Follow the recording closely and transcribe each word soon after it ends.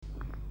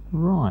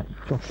Right,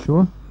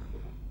 Joshua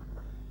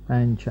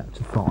and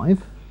chapter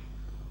 5.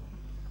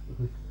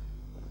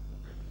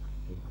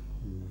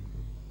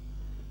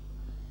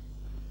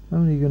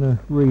 Only going to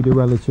read a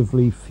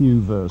relatively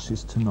few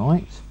verses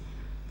tonight.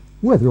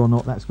 Whether or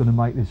not that's going to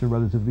make this a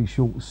relatively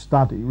short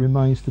study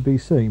remains to be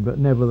seen, but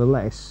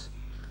nevertheless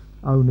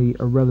only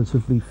a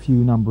relatively few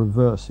number of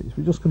verses.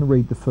 We're just going to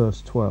read the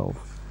first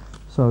 12.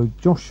 So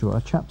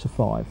Joshua chapter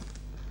 5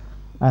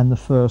 and the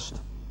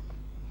first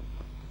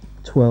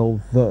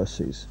 12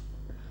 verses.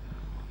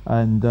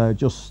 And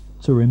just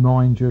to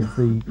remind you of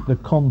the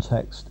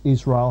context,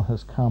 Israel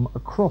has come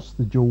across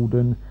the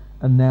Jordan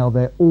and now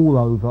they're all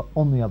over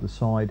on the other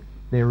side.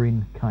 They're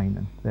in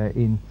Canaan. They're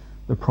in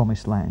the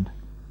promised land.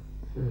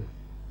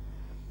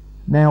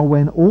 Now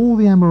when all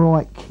the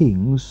Amorite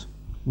kings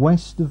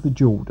west of the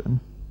Jordan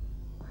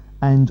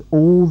and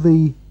all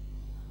the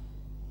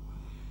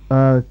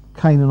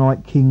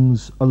Canaanite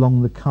kings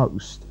along the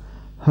coast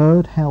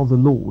heard how the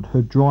Lord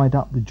had dried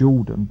up the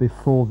Jordan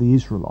before the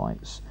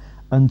Israelites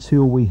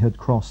until we had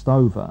crossed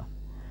over,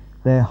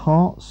 their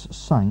hearts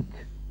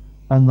sank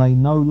and they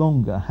no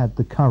longer had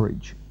the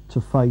courage to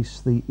face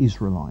the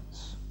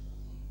Israelites.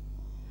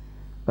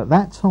 At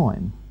that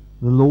time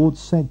the Lord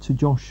said to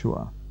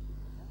Joshua,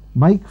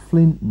 "Make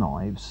flint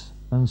knives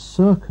and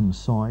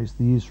circumcise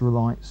the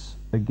Israelites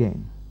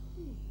again."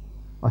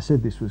 I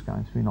said this was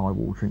going to be an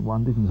eye-watering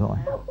one, didn't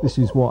I? This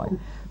is why.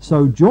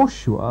 So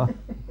Joshua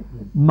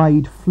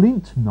made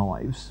flint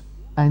knives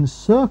and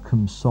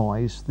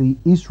circumcised the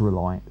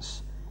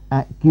Israelites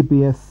at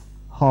Gibeath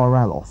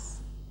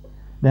Haraloth.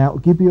 Now,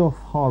 Gibeath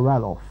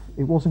Haraloth,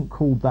 it wasn't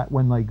called that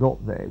when they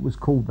got there. It was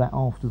called that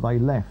after they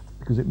left,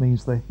 because it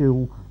means the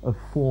hill of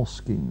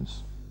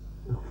foreskins.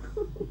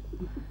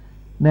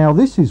 Now,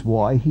 this is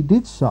why he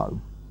did so.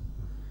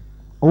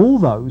 All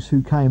those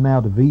who came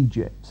out of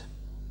Egypt,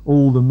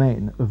 all the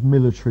men of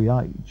military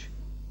age,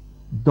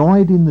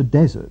 died in the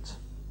desert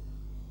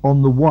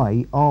on the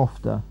way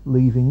after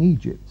leaving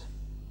Egypt.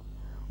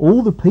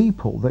 All the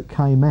people that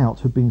came out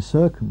had been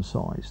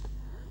circumcised,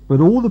 but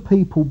all the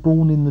people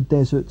born in the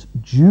desert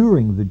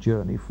during the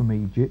journey from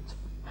Egypt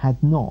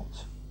had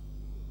not.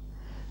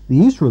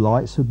 The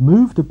Israelites had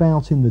moved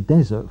about in the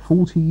desert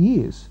 40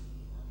 years,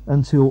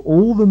 until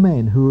all the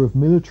men who were of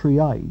military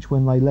age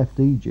when they left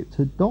Egypt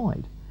had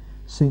died,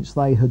 since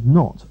they had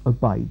not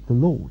obeyed the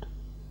Lord.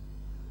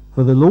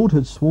 For the Lord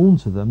had sworn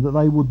to them that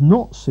they would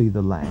not see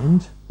the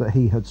land that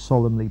he had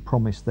solemnly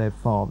promised their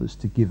fathers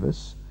to give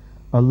us,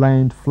 a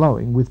land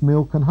flowing with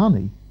milk and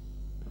honey.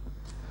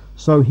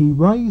 So he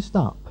raised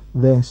up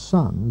their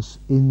sons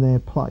in their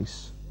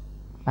place,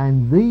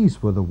 and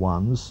these were the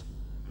ones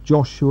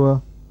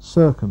Joshua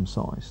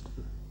circumcised.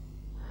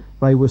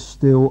 They were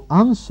still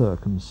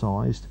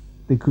uncircumcised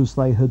because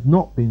they had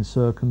not been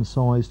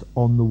circumcised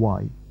on the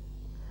way.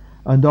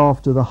 And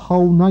after the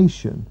whole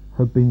nation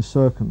had been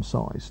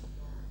circumcised,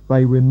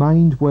 they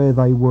remained where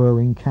they were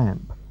in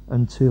camp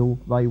until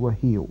they were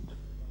healed.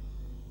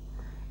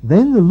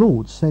 Then the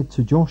Lord said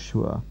to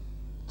Joshua,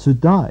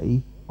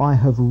 "Today I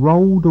have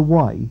rolled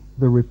away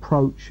the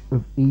reproach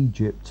of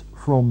Egypt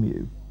from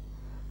you."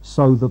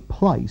 So the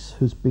place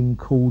has been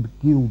called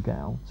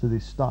Gilgal to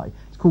this day.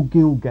 It's called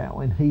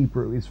Gilgal in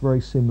Hebrew. It's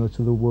very similar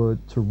to the word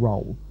to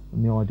roll,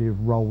 and the idea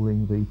of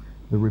rolling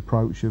the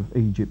reproach of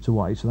Egypt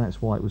away. So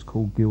that's why it was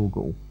called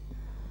Gilgal.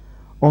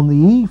 On the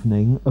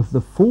evening of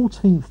the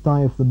 14th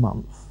day of the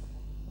month,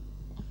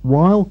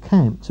 while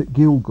camped at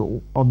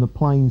Gilgal on the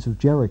plains of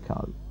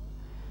Jericho,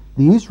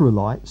 the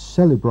Israelites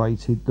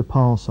celebrated the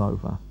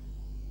Passover.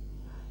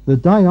 The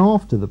day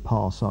after the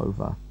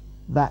Passover,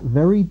 that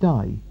very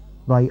day,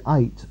 they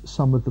ate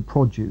some of the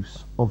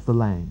produce of the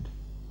land,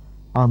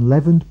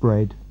 unleavened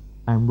bread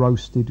and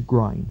roasted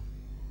grain.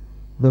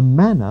 The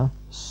manna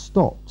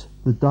stopped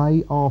the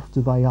day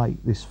after they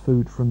ate this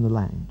food from the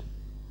land.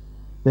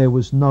 There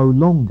was no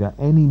longer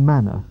any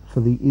manna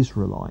for the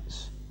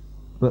Israelites,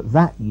 but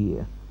that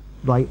year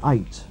they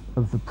ate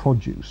of the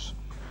produce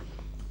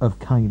of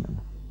Canaan.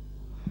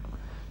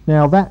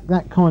 Now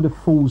that kind of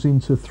falls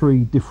into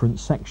three different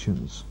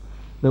sections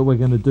that we're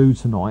going to do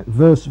tonight.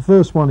 Verse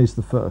 1 is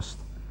the first.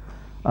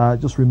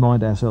 Just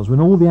remind ourselves,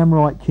 when all the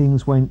Amorite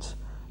kings went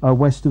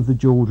west of the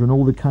Jordan,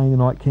 all the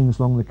Canaanite kings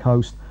along the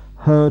coast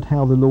heard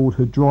how the Lord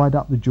had dried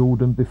up the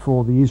Jordan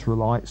before the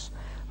Israelites,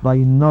 they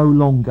no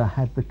longer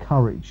had the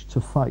courage to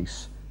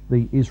face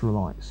the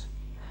Israelites.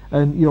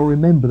 And you'll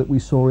remember that we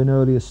saw in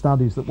earlier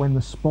studies that when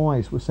the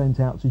spies were sent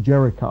out to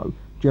Jericho,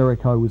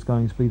 Jericho was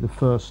going to be the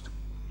first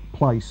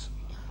place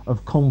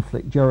of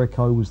conflict.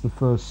 Jericho was the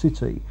first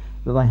city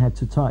that they had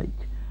to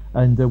take.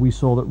 And we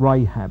saw that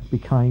Rahab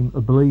became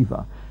a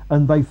believer.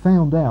 And they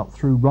found out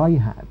through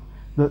Rahab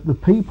that the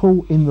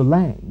people in the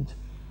land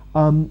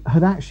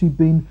had actually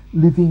been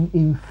living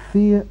in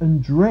fear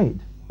and dread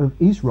of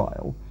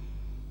Israel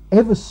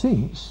ever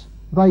since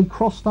they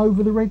crossed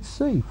over the Red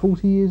Sea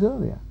 40 years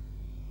earlier.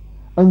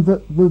 And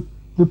that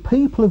the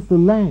people of the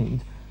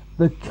land,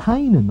 the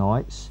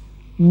Canaanites,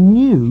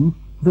 knew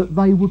that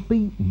they were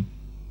beaten.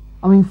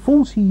 I mean,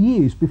 40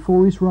 years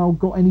before Israel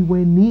got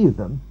anywhere near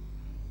them,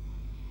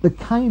 The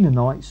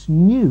Canaanites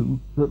knew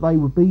that they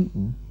were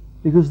beaten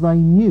because they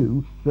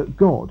knew that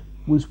God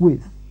was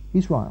with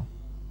Israel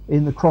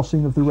in the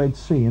crossing of the Red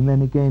Sea and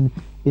then again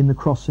in the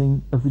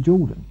crossing of the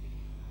Jordan.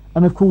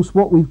 And of course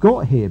what we've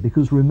got here,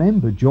 because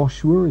remember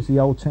Joshua is the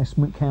Old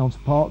Testament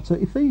counterpart to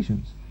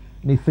Ephesians.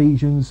 In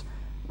Ephesians,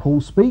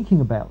 Paul's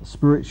speaking about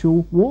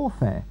spiritual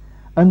warfare.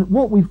 And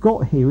what we've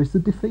got here is the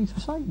defeat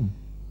of Satan.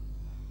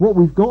 What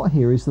we've got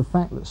here is the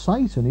fact that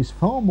Satan is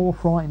far more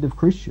frightened of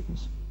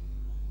Christians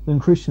than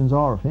Christians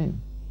are of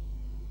him.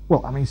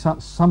 Well, I mean,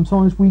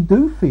 sometimes we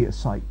do fear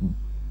Satan.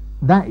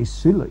 That is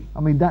silly.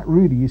 I mean, that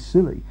really is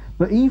silly.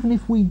 But even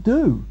if we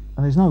do,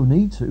 and there's no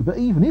need to, but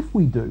even if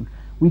we do,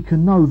 we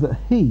can know that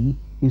he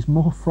is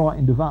more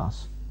frightened of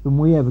us than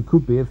we ever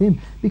could be of him,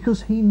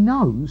 because he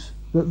knows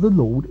that the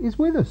Lord is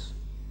with us.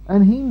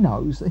 And he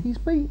knows that he's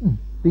beaten,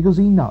 because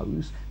he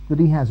knows that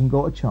he hasn't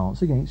got a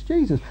chance against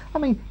Jesus. I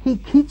mean, he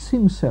kids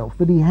himself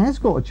that he has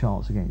got a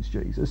chance against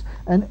Jesus,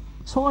 and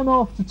time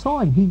after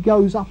time he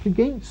goes up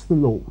against the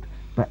Lord,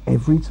 but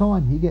every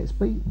time he gets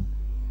beaten.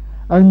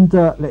 And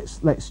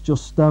let's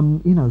just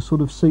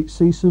sort of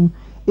see some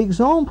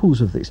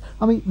examples of this.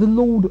 I mean, the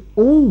Lord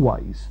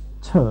always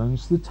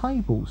turns the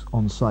tables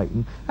on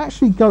Satan.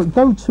 Actually,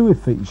 go to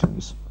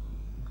Ephesians.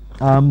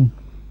 And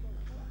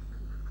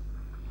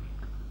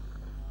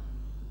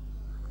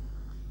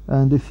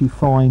if you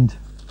find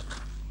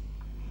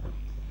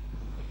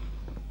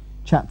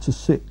chapter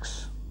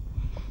 6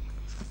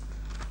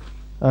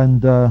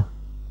 and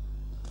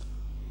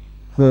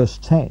verse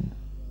 10,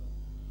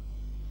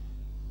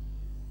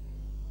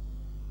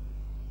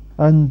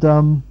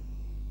 and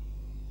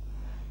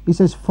he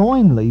says,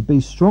 "Finally,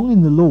 be strong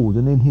in the Lord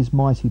and in his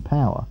mighty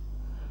power.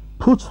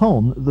 Put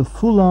on the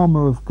full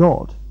armour of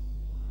God,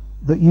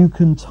 that you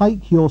can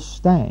take your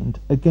stand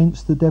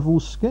against the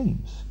devil's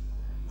schemes.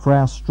 For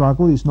our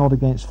struggle is not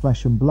against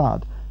flesh and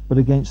blood, but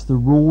against the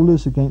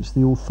rulers, against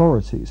the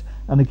authorities,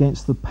 and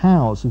against the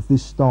powers of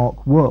this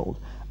dark world,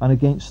 and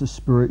against the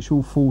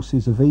spiritual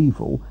forces of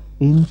evil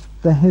in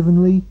the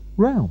heavenly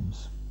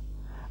realms."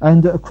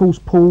 And of course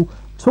Paul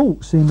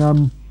talks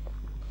in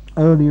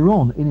earlier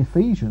on in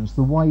Ephesians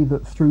the way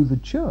that through the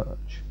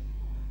church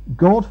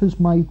God has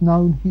made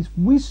known his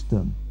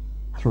wisdom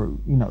through,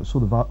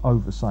 sort of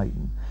over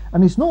Satan.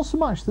 And it's not so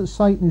much that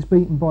Satan is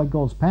beaten by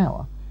God's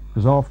power,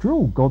 because after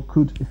all, God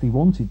could, if he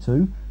wanted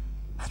to,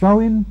 throw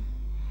him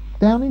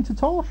down into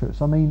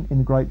Tartarus. I mean, in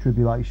the Great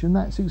Tribulation,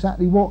 that's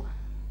exactly what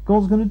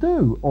God's going to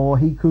do. Or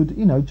he could,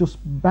 just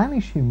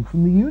banish him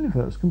from the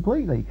universe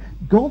completely.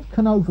 God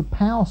can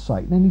overpower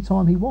Satan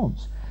anytime he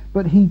wants,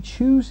 but he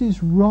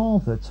chooses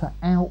rather to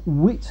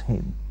outwit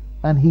him,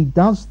 and he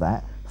does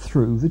that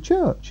through the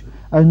church.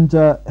 And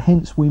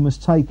hence we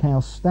must take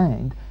our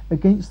stand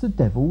against the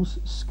devil's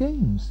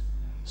schemes.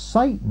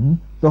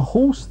 Satan, the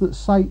horse that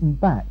Satan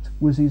backed,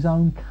 was his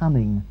own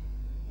cunning,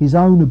 his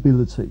own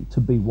ability to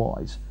be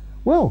wise.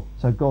 Well,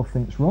 so God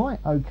thinks, right,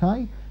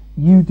 okay,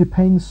 you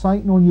depend,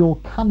 Satan, on your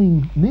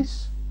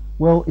cunningness.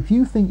 Well, if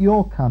you think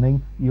you're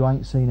cunning, you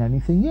ain't seen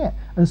anything yet.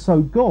 And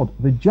so God,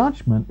 the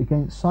judgment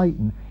against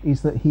Satan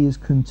is that he is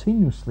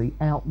continuously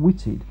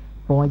outwitted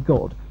by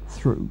God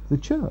through the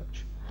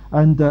church.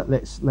 And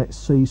let's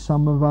see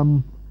some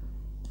of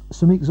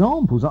some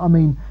examples. I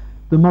mean,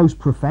 the most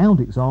profound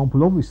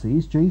example, obviously,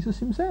 is Jesus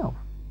himself.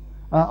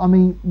 I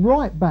mean,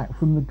 right back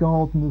from the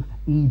Garden of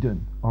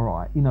Eden, all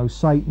right,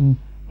 Satan,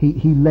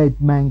 he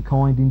led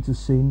mankind into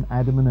sin,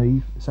 Adam and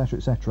Eve, etc.,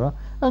 etc.,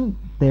 and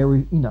there,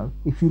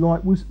 if you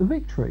like, was a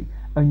victory.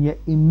 And yet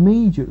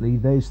immediately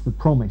there's the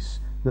promise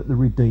that the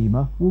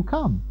Redeemer will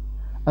come.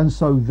 And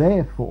so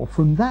therefore,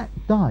 from that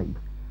day,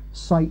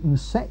 Satan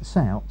sets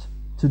out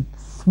to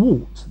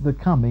thwart the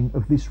coming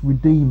of this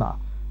Redeemer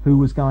who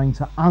was going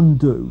to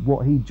undo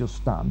what he'd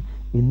just done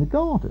in the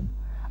garden.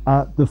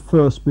 The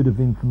first bit of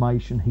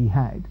information he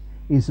had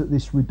is that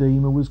this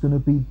Redeemer was going to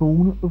be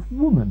born of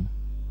woman.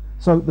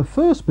 So the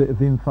first bit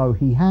of info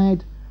he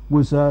had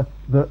was that,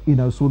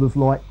 sort of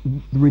like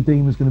the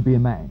Redeemer's going to be a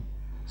man.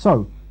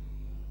 So,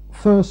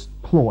 first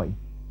ploy,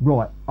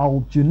 right,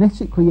 I'll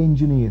genetically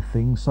engineer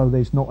things so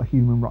there's not a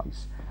human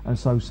race. And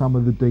so some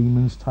of the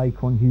demons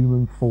take on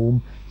human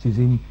form, which is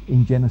in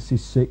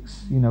Genesis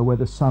 6, where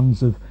the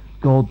sons of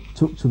God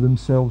took to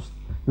themselves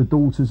the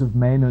daughters of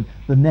men, and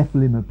the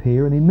Nephilim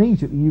appear, and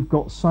immediately you've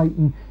got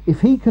Satan.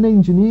 If he can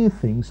engineer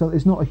things so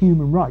there's not a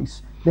human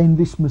race, then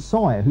this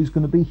Messiah, who's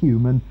going to be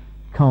human,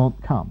 can't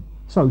come.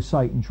 So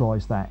Satan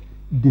tries that.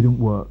 Didn't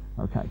work.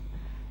 Okay.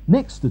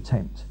 Next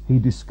attempt, he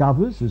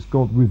discovers, as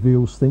God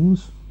reveals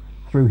things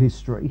through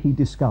history, he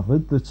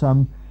discovered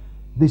that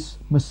this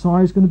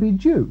Messiah is going to be a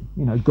Jew.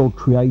 God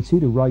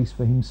created a race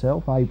for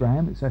himself,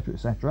 Abraham, etc.,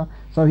 etc.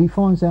 So he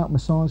finds out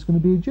Messiah is going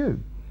to be a Jew.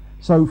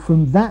 So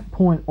from that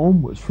point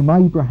onwards, from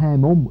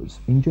Abraham onwards,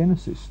 in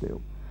Genesis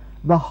still,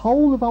 the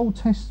whole of Old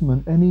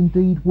Testament and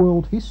indeed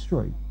world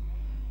history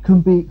can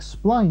be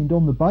explained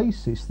on the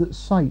basis that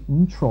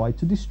Satan tried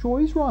to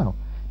destroy Israel.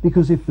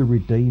 Because if the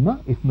Redeemer,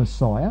 if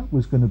Messiah,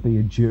 was going to be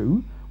a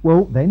Jew,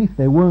 well then if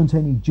there weren't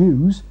any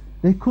Jews,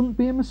 there couldn't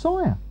be a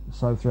Messiah.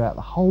 So throughout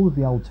the whole of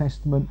the Old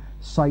Testament,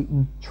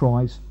 Satan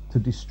tries to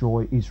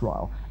destroy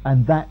Israel,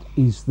 and that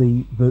is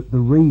the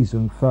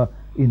reason for,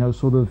 you know,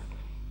 sort of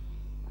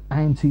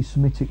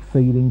anti-Semitic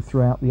feeling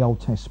throughout the Old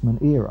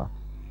Testament era.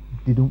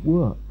 Didn't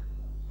work.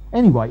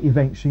 Anyway,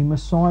 eventually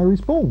Messiah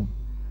is born.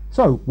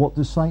 So what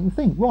does Satan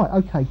think? Right,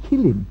 okay,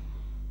 kill him.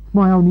 It's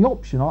my only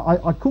option.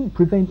 I couldn't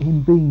prevent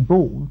him being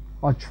born.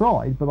 I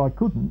tried, but I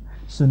couldn't.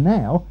 So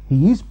now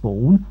he is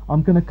born.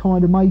 I'm going to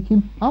kind of make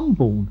him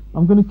unborn.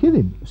 I'm going to kill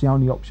him. It's the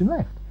only option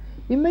left.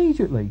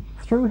 Immediately,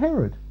 through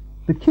Herod,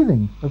 the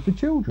killing of the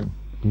children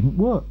didn't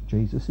work.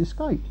 Jesus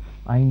escaped.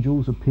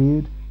 Angels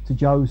appeared to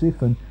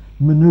Joseph and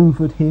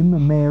manoeuvred him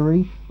and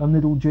Mary and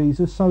little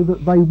Jesus so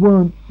that they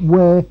weren't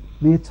where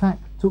the attack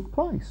took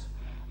place.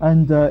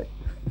 And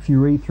if you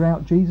read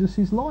throughout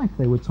Jesus' life,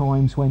 there were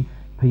times when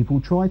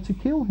people tried to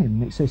kill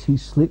him. It says he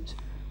slipped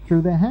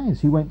through their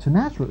hands. He went to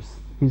Nazareth,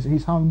 his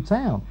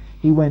hometown.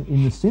 He went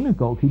in the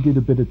synagogue. He did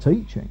a bit of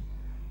teaching.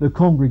 The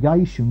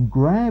congregation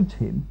grabbed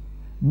him,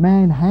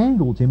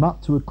 manhandled him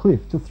up to a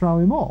cliff to throw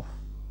him off.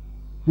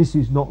 This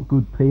is not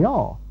good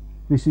PR.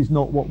 This is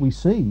not what we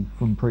see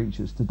from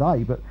preachers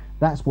today, but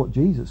that's what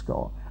Jesus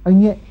got.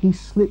 And yet he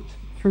slipped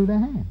through their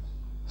hands.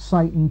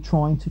 Satan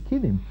trying to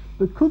kill him,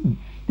 but couldn't.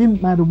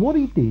 Didn't matter what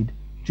he did,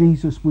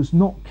 Jesus was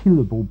not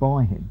killable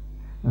by him.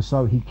 And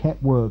so he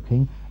kept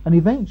working, and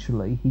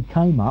eventually he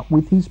came up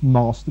with his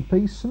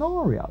masterpiece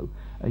scenario,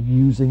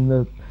 using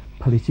the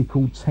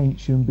political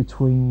tension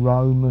between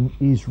Rome and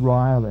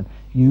Israel, and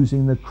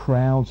using the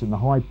crowds and the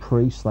high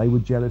priests. They were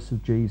jealous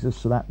of Jesus,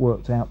 so that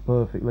worked out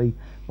perfectly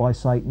by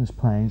Satan's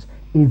plans.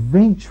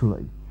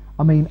 Eventually,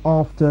 I mean,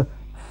 after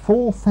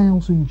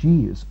 4,000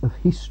 years of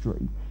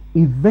history,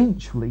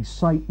 eventually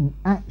Satan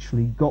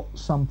actually got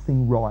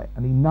something right,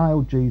 and he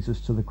nailed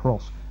Jesus to the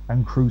cross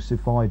and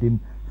crucified him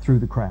through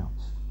the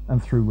crowds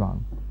and through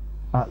Rome.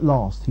 At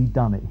last he'd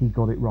done it, he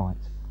got it right.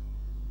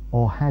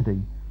 Or had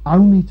he?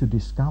 Only to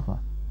discover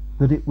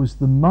that it was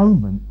the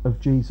moment of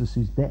Jesus'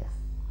 death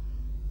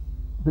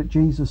that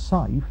Jesus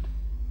saved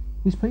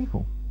his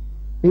people.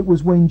 It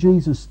was when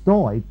Jesus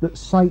died that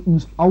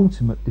Satan's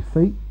ultimate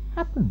defeat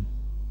happened.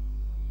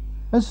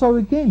 And so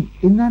again,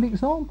 in that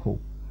example,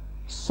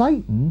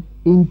 Satan,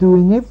 in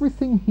doing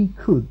everything he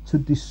could to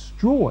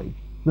destroy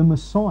the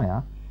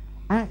Messiah,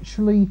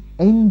 actually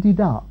ended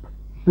up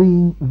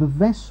being the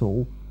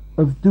vessel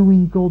of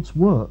doing God's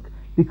work,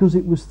 because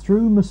it was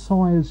through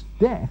Messiah's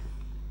death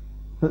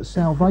that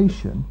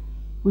salvation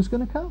was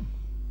going to come.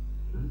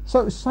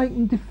 So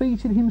Satan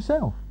defeated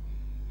himself,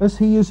 as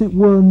he, as it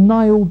were,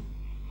 nailed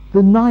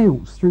the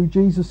nails through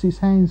Jesus'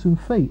 hands and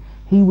feet.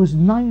 He was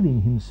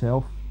nailing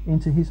himself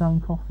into his own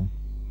coffin.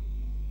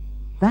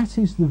 That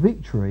is the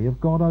victory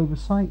of God over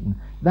Satan.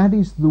 That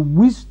is the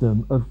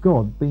wisdom of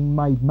God being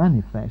made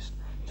manifest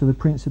to the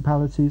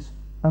principalities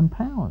and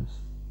powers.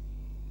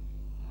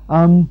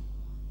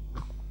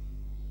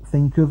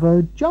 Think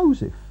of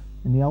Joseph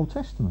in the Old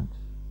Testament.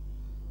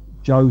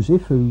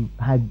 Joseph, who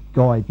had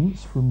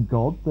guidance from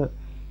God that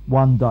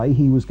one day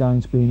he was going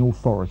to be an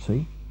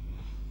authority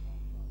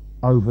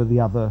over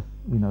the other,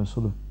 you know,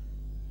 sort of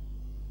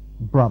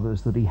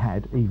brothers that he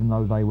had, even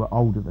though they were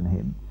older than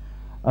him.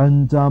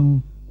 And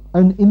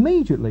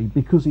immediately,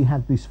 because he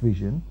had this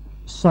vision,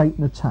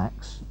 Satan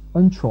attacks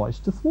and tries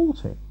to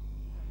thwart it.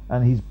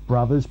 And his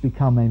brothers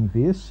become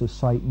envious, so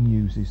Satan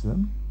uses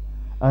them.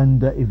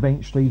 And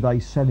eventually they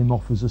sell him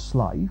off as a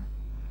slave.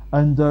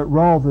 And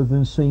rather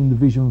than seeing the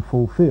vision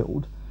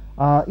fulfilled,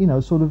 you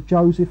know, sort of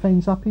Joseph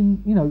ends up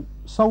in, you know,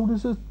 sold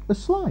as a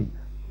slave.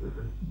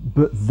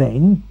 But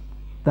then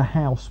the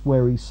house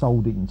where he's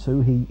sold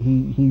into,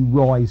 he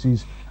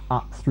rises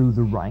up through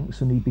the ranks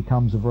and he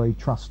becomes a very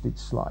trusted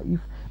slave.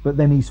 But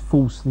then he's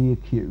falsely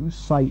accused.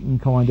 Satan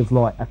kind of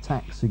like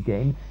attacks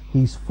again.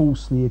 He's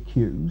falsely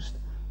accused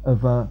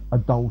of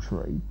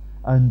adultery,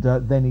 and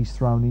then he's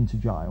thrown into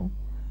jail.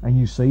 And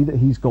you see that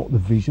he's got the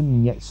vision,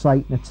 and yet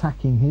Satan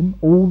attacking him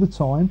all the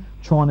time,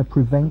 trying to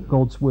prevent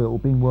God's will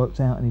being worked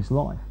out in his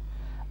life.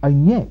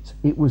 And yet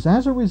it was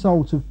as a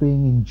result of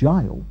being in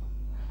jail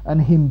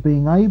and him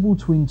being able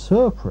to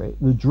interpret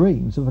the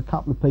dreams of a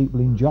couple of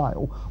people in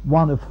jail,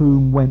 one of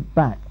whom went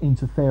back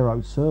into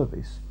Pharaoh's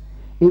service.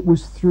 It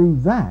was through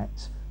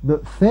that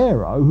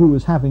Pharaoh, who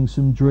was having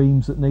some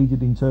dreams that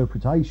needed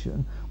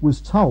interpretation,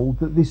 was told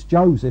that this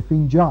Joseph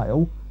in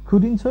jail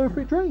could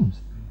interpret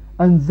dreams.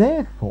 And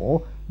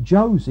therefore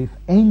Joseph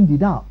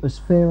ended up as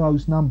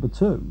Pharaoh's number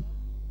 2.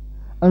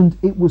 And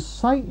it was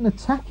Satan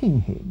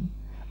attacking him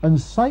and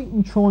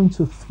Satan trying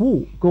to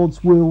thwart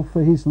God's will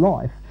for his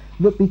life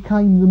that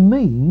became the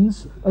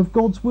means of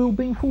God's will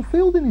being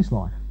fulfilled in his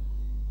life.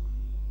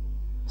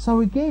 So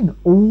again,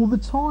 all the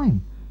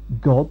time,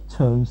 God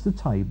turns the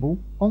table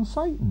on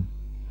Satan.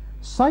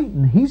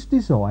 Satan, his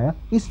desire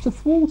is to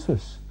thwart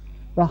us.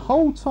 The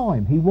whole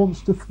time he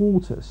wants to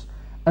thwart us.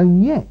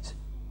 And yet,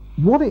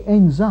 what it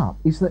ends up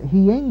is that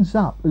he ends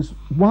up as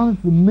one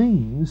of the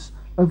means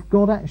of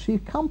God actually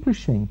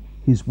accomplishing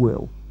his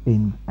will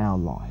in our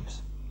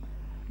lives.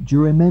 Do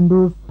you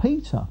remember of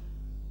Peter?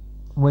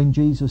 When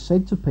Jesus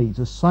said to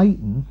Peter,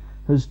 Satan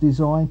has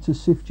desired to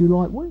sift you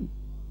like wheat.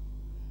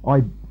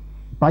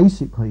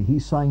 Basically,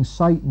 he's saying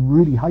Satan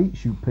really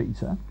hates you,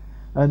 Peter,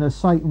 and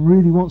Satan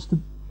really wants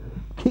to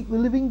kick the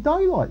living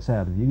daylights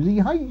out of you because he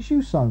hates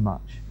you so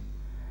much.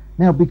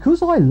 Now,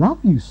 because I love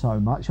you so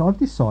much, I've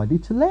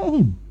decided to let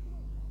him.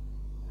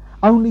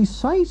 Only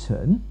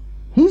Satan,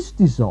 his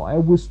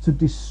desire was to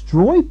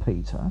destroy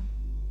Peter,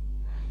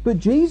 but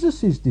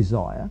Jesus'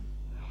 desire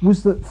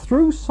was that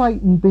through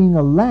Satan being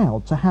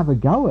allowed to have a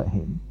go at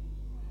him,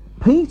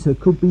 Peter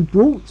could be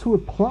brought to a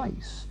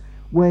place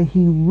where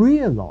he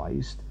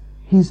realised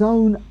his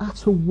own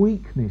utter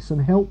weakness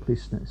and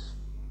helplessness,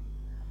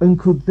 and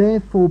could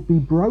therefore be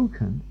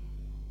broken,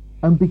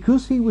 and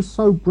because he was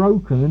so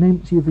broken and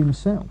empty of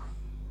himself,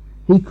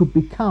 he could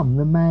become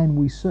the man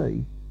we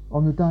see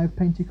on the day of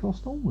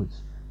Pentecost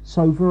onwards,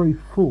 so very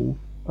full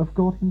of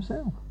God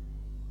himself.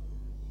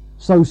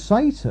 So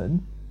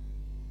Satan,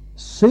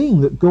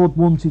 seeing that God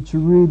wanted to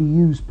really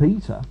use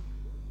Peter,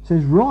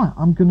 says, right,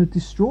 I'm going to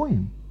destroy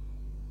him,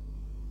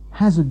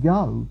 has a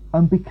go,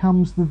 and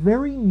becomes the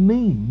very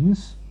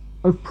means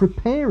of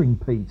preparing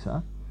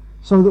Peter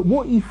so that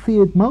what he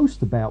feared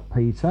most about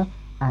Peter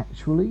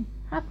actually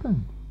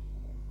happened.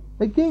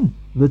 Again,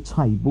 the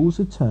tables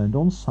are turned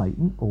on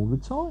Satan all the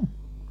time.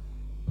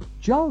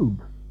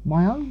 Job,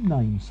 my own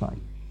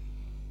namesake,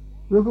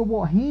 look at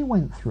what he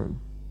went through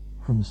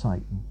from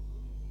Satan.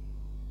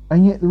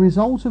 And yet the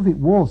result of it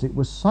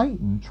was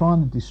Satan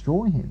trying to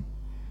destroy him.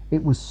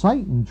 It was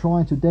Satan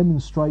trying to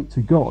demonstrate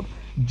to God,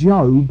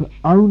 Job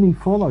only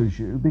follows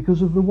you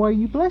because of the way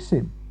you bless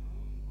him.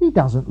 He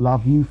doesn't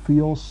love you for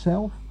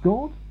yourself,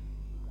 God.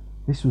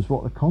 This was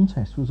what the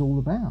contest was all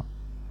about.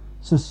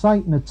 So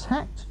Satan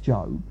attacked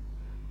Job,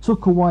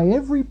 took away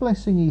every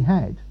blessing he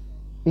had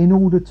in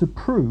order to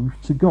prove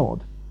to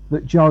God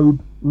that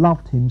Job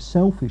loved him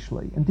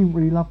selfishly and didn't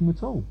really love him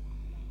at all.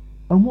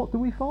 And what do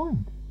we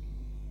find?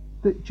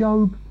 That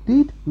Job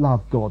did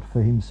love God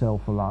for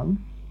himself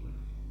alone,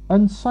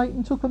 and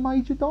Satan took a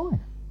major dive.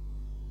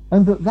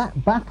 And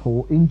that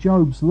battle in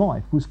Job's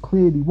life was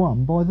clearly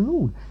won by the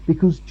Lord,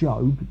 because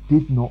Job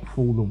did not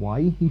fall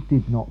away, he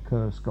did not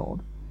curse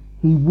God,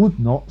 he would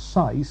not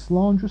say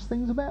slanderous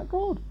things about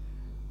God.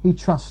 He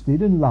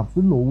trusted and loved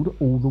the Lord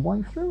all the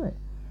way through it.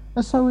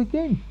 And so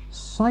again,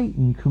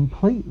 Satan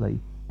completely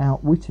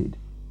outwitted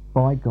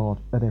by God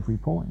at every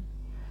point.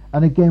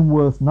 And again,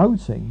 worth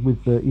noting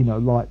with the,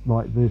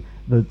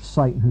 the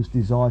Satan has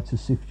desired to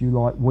sift you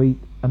like wheat,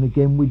 and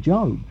again with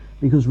Job,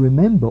 because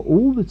remember,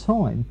 all the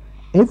time,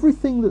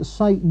 everything that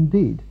Satan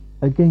did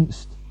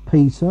against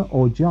Peter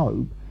or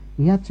Job,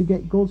 he had to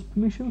get God's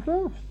permission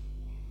first.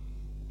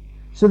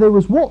 So there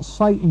was what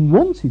Satan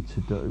wanted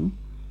to do,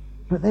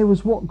 but there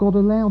was what God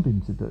allowed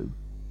him to do.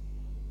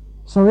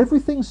 So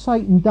everything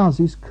Satan does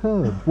is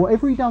curbed.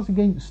 Whatever he does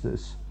against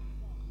us,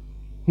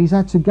 he's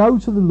had to go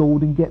to the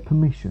Lord and get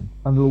permission,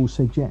 and the Lord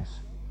said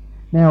yes.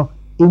 Now,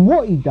 in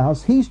what he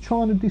does, he's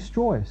trying to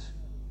destroy us.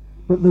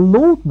 But the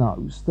Lord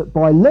knows that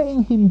by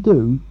letting him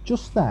do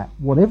just that,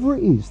 whatever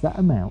it is, that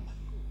amount,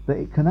 that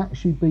it can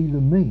actually be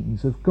the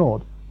means of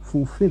God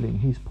fulfilling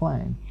his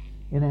plan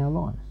in our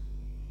lives.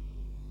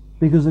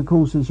 Because, of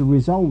course, as a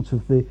result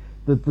of the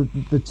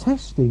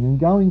testing and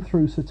going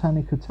through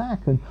satanic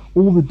attack and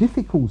all the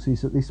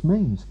difficulties that this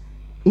means,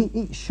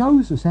 it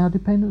shows us our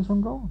dependence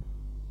on God.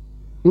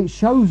 It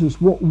shows us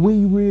what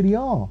we really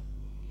are,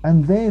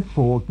 and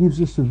therefore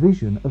gives us a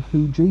vision of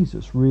who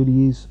Jesus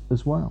really is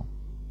as well.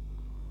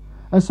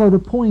 And so the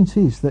point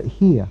is that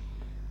here,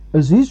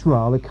 as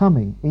Israel are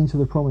coming into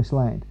the promised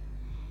land,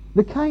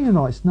 the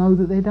Canaanites know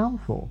that they're done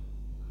for.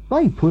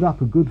 They put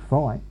up a good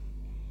fight,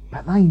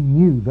 but they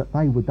knew that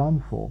they were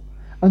done for,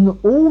 and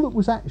that all that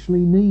was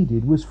actually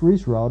needed was for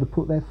Israel to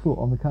put their foot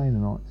on the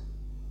Canaanites.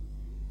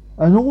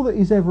 And all that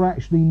is ever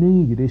actually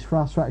needed is for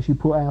us to actually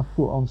put our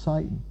foot on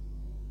Satan.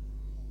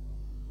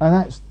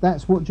 And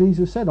that's what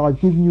Jesus said, I've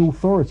given you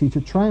authority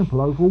to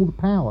trample over all the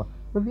power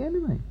of the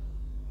enemy.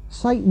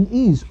 Satan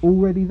is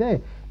already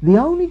there. The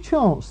only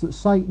chance that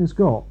Satan has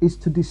got is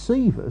to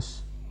deceive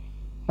us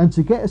and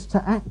to get us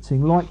to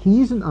acting like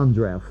he isn't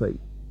under our feet.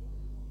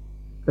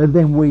 And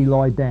then we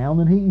lie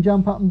down and he can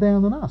jump up and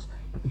down on us.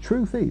 But the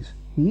truth is,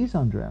 he is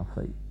under our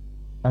feet.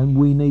 And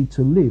we need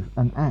to live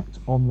and act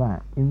on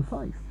that in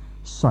faith.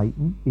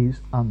 Satan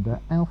is under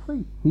our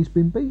feet. He's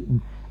been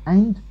beaten.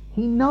 And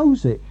he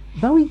knows it.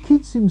 Though he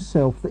kids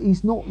himself that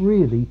he's not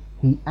really,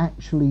 he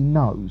actually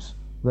knows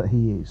that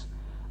he is.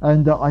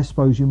 And I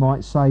suppose you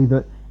might say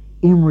that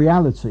in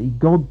reality,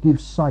 God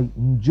gives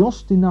Satan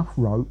just enough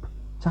rope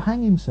to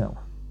hang himself.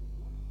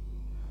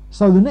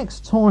 So the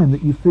next time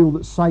that you feel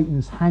that Satan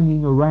is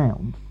hanging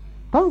around,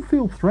 don't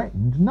feel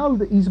threatened. Know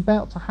that he's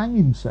about to hang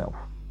himself.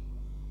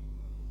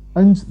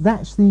 And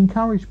that's the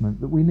encouragement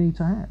that we need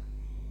to have.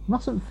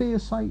 Mustn't fear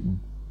Satan.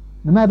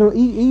 No matter,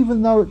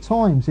 even though at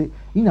times,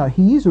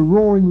 he is a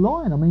roaring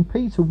lion. I mean,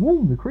 Peter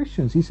warned the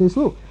Christians. He says,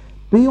 look,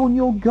 be on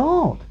your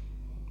guard.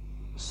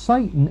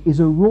 Satan is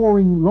a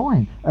roaring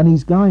lion, and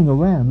he's going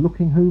around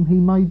looking whom he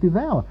may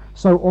devour.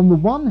 So on the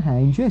one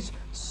hand, yes,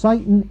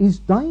 Satan is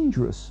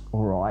dangerous,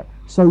 all right,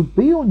 so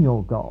be on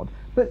your guard.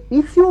 But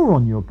if you're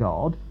on your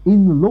guard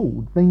in the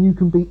Lord, then you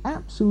can be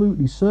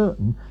absolutely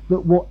certain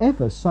that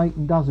whatever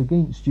Satan does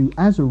against you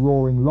as a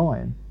roaring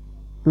lion,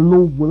 the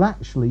Lord will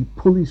actually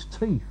pull his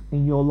teeth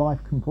in your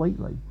life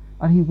completely,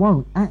 and he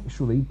won't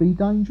actually be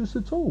dangerous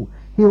at all.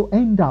 He'll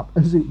end up,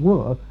 as it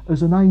were,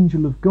 as an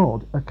angel of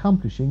God,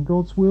 accomplishing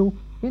God's will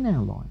in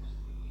our lives.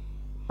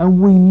 And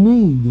we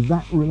need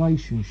that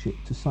relationship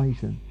to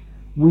Satan.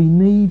 We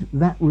need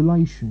that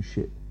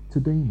relationship to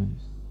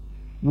demons.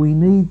 We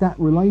need that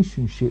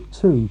relationship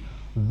to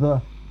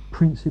the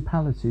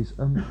principalities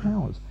and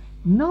powers,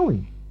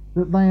 knowing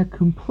that they are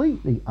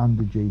completely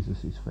under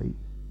Jesus' feet.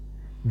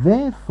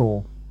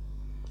 Therefore,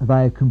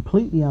 they are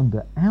completely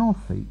under our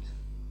feet,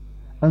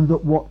 and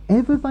that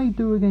whatever they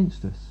do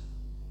against us,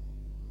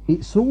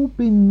 it's all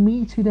been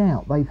meted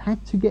out. They've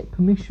had to get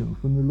permission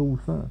from the Lord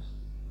first.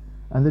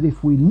 And that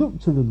if we look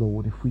to the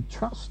Lord, if we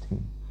trust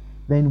him,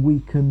 then we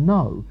can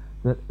know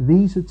that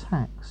these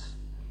attacks,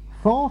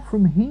 far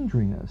from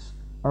hindering us,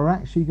 are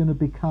actually going to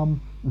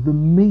become the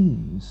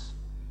means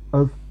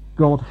of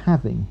God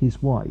having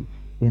his way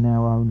in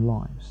our own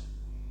lives.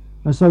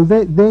 And so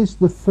there's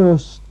the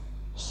first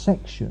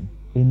section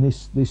in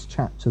this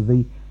chapter,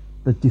 the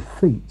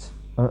defeat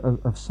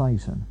of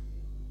Satan.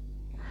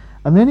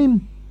 And then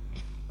in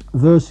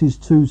verses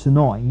 2 to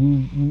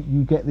 9,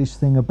 you get this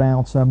thing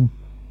about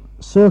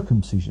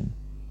circumcision.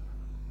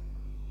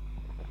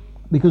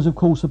 Because, of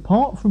course,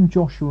 apart from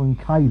Joshua and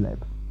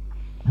Caleb,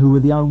 who were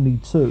the only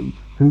two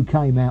who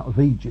came out of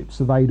Egypt,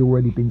 so they'd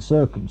already been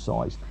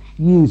circumcised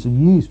years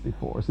and years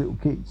before as little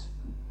kids,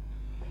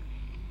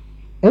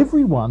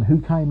 everyone who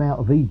came out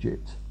of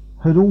Egypt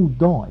had all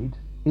died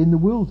in the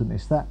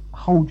wilderness, that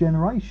whole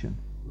generation.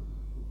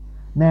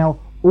 Now,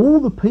 all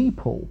the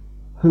people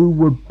who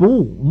were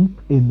born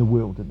in the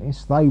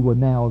wilderness, they were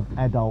now of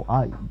adult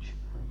age,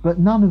 but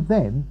none of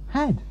them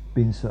had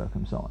been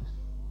circumcised.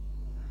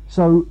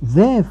 So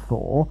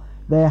therefore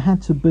there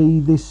had to be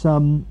this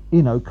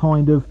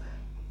kind of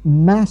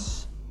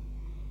mass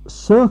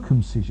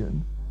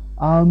circumcision,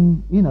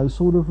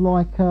 sort of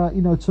like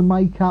to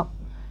make up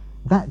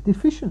that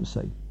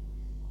deficiency.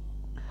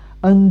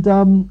 And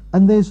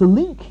there's a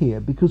link here,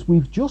 because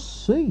we've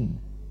just seen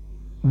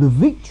the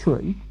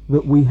victory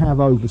that we have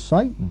over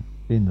Satan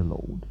in the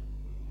Lord,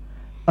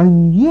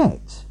 and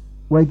yet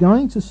we're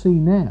going to see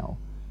now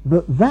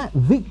that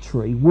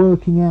victory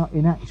working out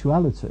in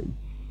actuality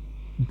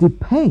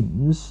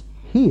depends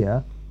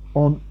here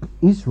on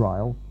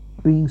Israel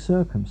being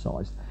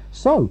circumcised.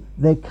 So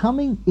they're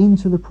coming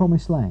into the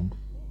promised land.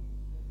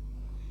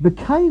 The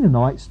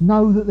Canaanites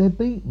know that they're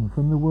beaten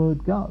from the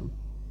word go,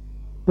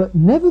 but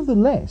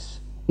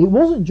nevertheless it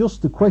wasn't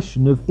just a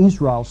question of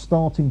Israel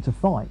starting to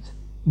fight.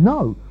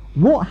 No,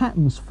 what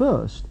happens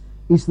first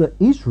is that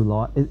the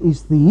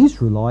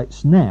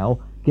Israelites now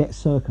get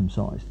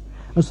circumcised.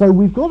 And so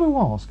we've got to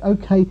ask,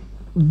 okay,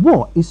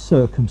 what is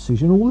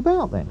circumcision all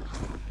about then?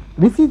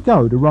 And if you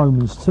go to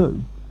Romans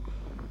 2,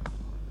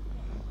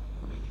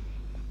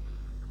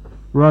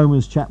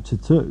 Romans chapter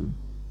 2,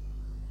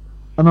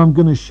 and I'm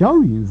going to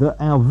show you that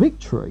our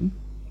victory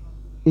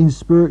in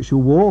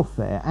spiritual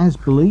warfare as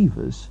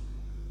believers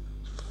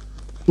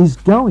is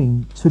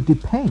going to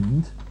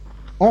depend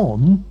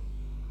on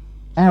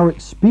our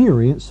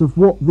experience of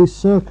what this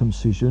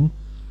circumcision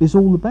is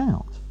all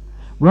about.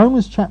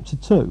 Romans chapter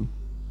 2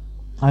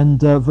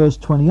 and verse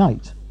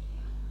 28.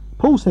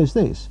 Paul says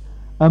this: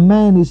 a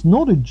man is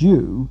not a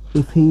Jew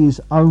if he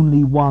is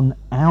only one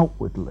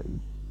outwardly,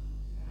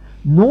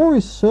 nor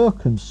is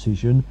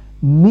circumcision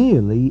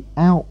merely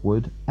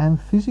outward and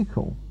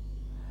physical.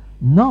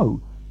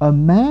 No, a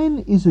man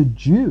is a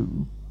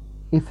Jew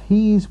if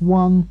he is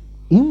one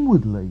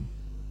inwardly,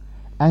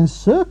 and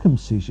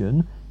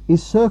circumcision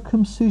is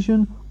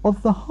circumcision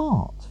of the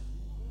heart,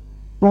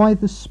 by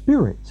the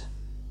Spirit,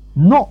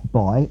 not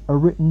by a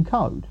written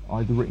code.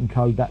 The written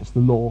code, that's the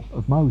law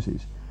of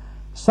Moses.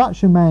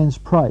 Such a man's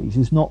praise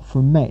is not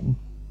from men,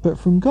 but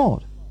from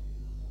God.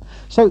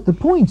 So the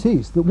point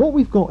is that what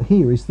we've got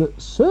here is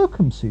that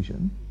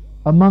circumcision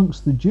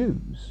amongst the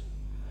Jews,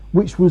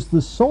 which was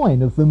the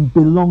sign of them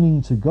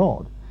belonging to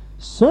God,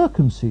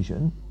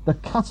 circumcision, the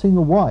cutting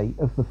away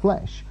of the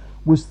flesh,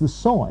 was the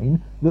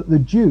sign that the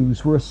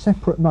Jews were a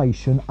separate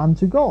nation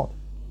unto God.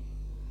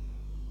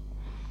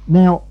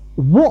 Now,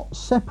 what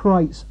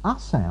separates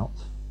us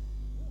out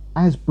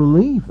as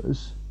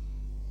believers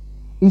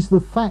is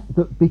the fact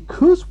that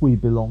because we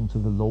belong to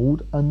the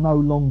Lord and no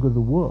longer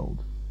the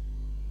world,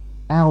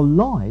 our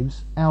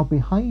lives, our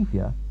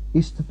behaviour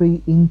is to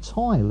be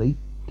entirely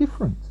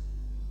different.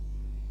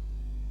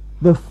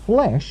 The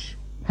flesh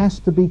has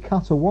to be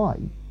cut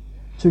away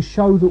to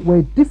show that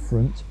we're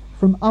different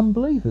from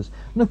unbelievers.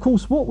 And of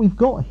course what we've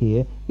got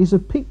here is a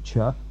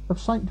picture of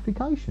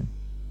sanctification.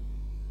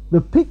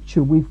 The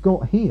picture we've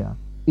got here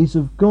is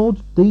of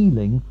God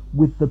dealing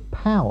with the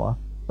power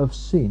of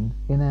sin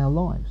in our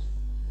lives.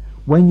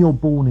 When you're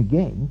born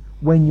again,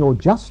 when you're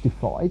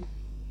justified,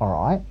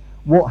 alright,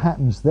 what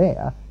happens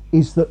there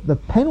is that the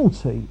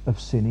penalty of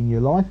sin in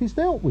your life is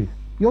dealt with.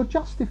 You're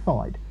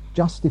justified.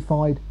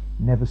 Justified,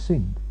 never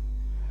sinned.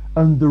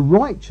 and the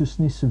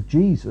righteousness of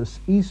Jesus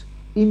is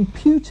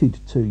imputed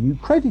to you,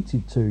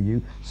 credited to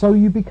you, so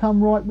you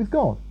become right with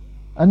God.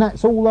 And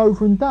that's all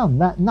over and done.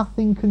 That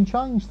nothing can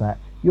change that.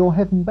 You're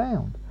heaven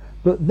bound.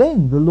 But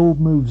then the Lord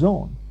moves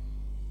on.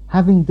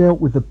 Having dealt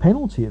with the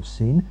penalty of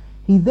sin,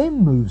 he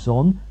then moves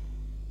on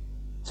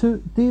to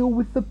deal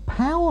with the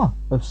power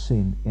of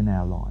sin in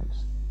our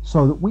lives,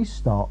 so that we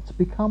start to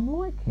become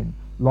like him,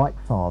 like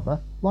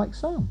Father, like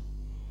Son.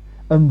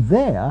 And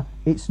there,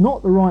 it's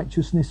not the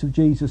righteousness of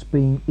Jesus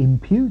being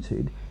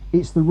imputed,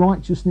 it's the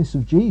righteousness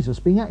of Jesus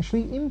being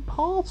actually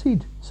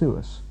imparted to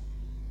us.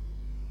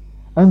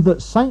 And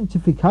that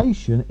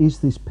sanctification is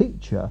this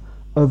picture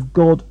of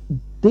God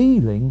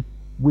dealing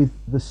with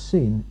the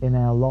sin in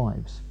our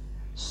lives,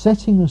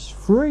 setting us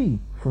free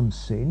from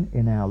sin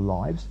in our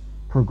lives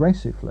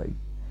progressively,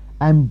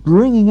 and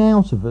bringing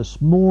out of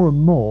us more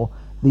and more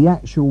the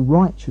actual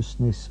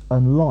righteousness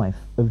and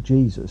life of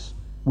Jesus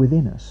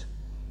within us.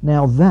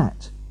 Now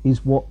that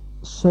is what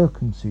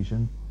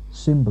circumcision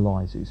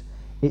symbolises.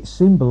 It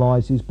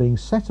symbolises being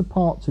set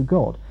apart to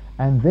God,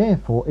 and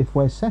therefore if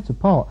we're set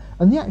apart,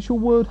 and the actual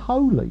word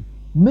holy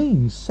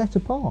means set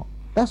apart.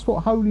 That's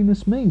what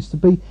holiness means, to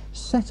be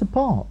set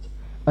apart.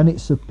 And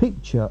it's a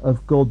picture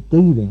of God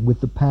dealing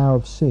with the power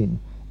of sin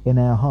in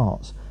our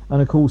hearts.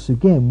 And of course,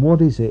 again,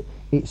 what is it?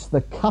 It's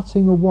the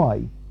cutting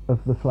away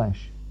of the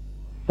flesh.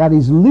 That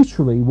is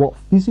literally what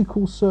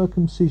physical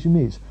circumcision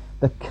is,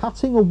 the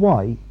cutting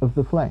away of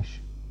the flesh.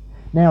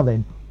 Now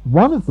then,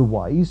 one of the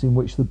ways in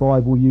which the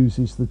Bible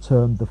uses the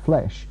term the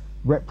flesh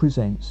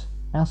represents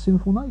our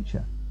sinful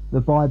nature.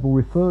 The Bible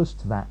refers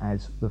to that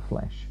as the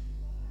flesh.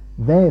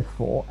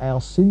 Therefore,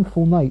 our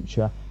sinful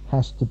nature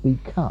has to be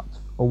cut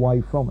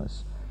away from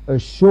us,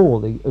 as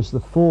surely as the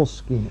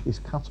foreskin is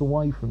cut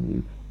away from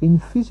you in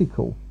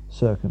physical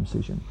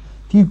circumcision.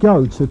 If you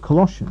go to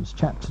Colossians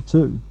chapter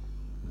 2,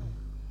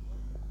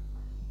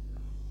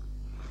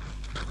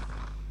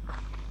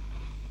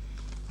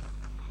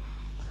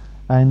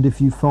 and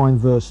if you find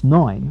verse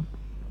 9,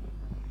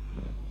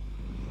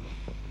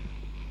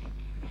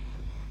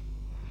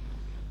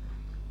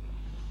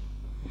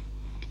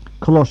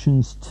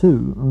 Colossians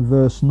 2 and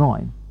verse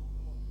 9.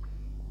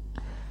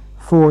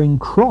 For in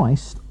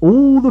Christ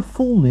all the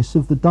fullness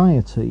of the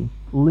deity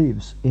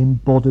lives in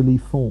bodily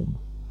form.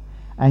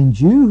 And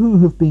you who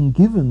have been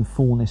given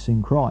fullness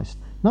in Christ,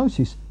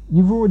 notice,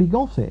 you've already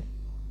got it.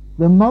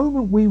 The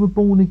moment we were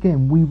born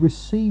again, we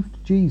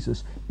received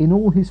Jesus in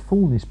all his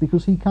fullness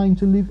because he came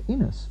to live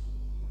in us.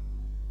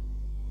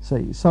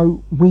 See,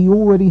 so we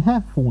already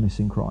have fullness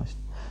in Christ,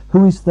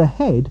 who is the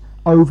head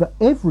over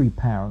every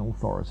power and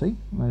authority.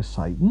 There's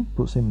Satan,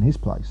 puts him in his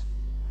place.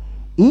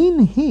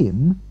 In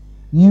him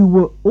you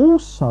were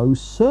also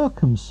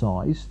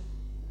circumcised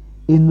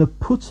in the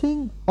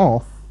putting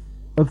off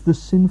of the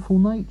sinful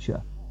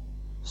nature.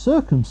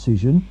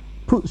 Circumcision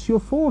puts your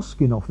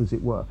foreskin off, as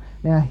it were.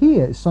 Now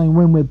here it's saying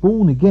when we're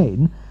born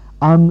again,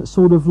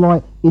 sort of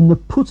like in the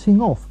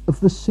putting off of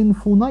the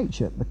sinful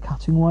nature, the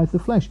cutting away of the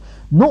flesh.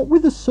 Not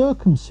with the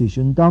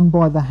circumcision done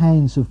by the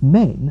hands of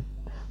men,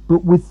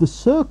 but with the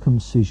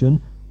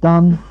circumcision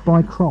done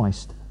by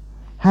Christ,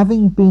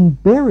 having been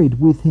buried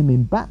with him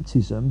in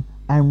baptism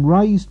and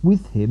raised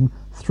with him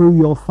through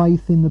your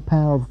faith in the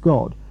power of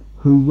God,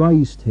 who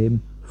raised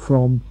him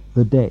from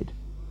the dead.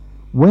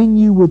 When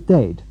you were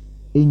dead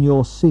in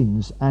your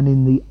sins and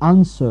in the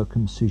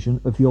uncircumcision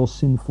of your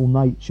sinful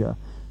nature,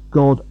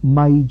 God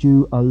made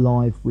you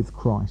alive with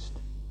Christ.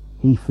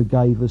 He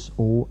forgave us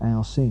all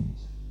our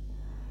sins.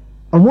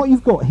 And what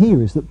you've got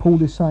here is that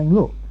Paul is saying,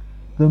 look,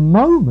 the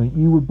moment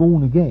you were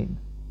born again,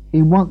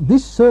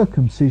 this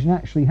circumcision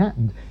actually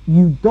happened.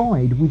 You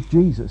died with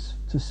Jesus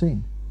to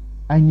sin,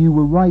 and you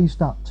were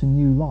raised up to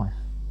new life.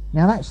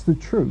 Now that's the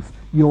truth.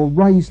 You're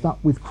raised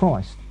up with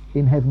Christ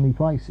in heavenly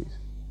places.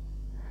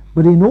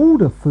 But in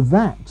order for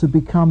that to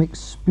become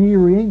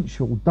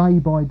experiential day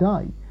by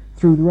day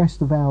through the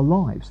rest of our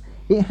lives,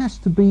 it has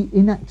to be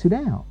enacted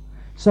out.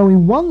 So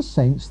in one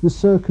sense, the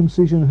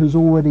circumcision has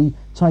already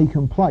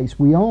taken place.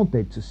 We are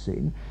dead to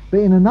sin. But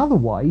in another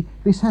way,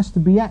 this has to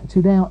be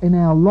acted out in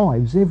our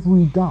lives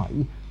every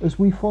day as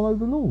we follow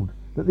the Lord.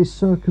 That this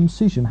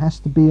circumcision has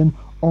to be an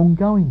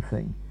ongoing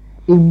thing.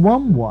 In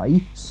one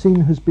way,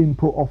 sin has been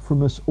put off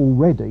from us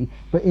already,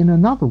 but in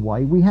another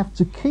way, we have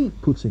to keep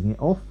putting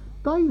it off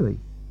daily.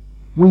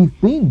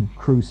 We've been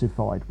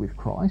crucified with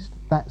Christ,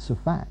 that's a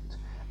fact.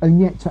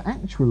 And yet to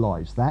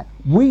actualise that,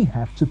 we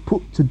have to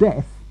put to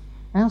death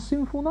our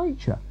sinful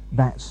nature.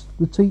 That's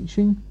the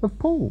teaching of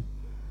Paul.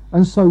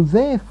 And so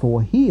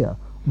therefore here,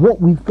 what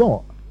we've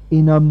got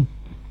in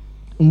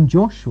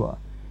Joshua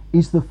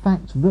is the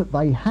fact that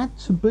they had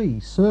to be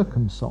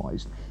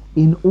circumcised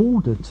in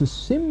order to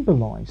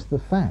symbolise the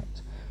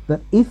fact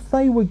that if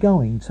they were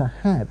going to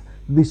have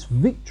this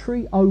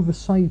victory over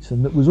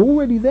Satan that was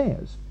already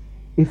theirs,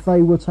 if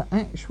they were to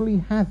actually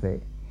have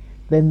it,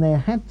 then there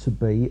had to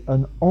be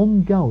an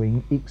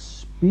ongoing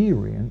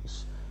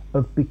experience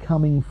of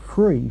becoming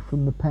free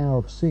from the power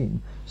of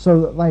sin,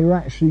 so that they were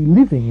actually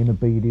living in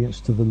obedience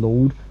to the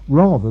Lord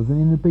rather than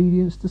in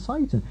obedience to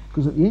Satan.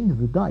 Because at the end of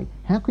the day,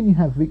 how can you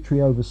have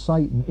victory over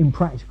Satan in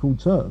practical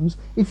terms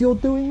if you're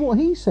doing what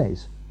he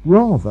says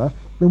rather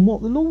than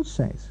what the Lord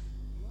says?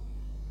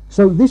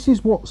 So this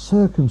is what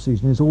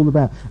circumcision is all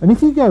about. And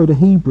if you go to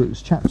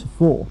Hebrews chapter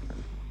 4,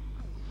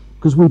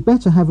 because we'd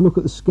better have a look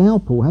at the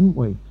scalpel, haven't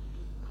we?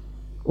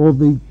 Or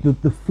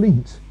the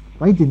flint.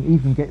 They didn't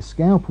even get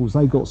scalpels,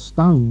 they got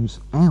stones.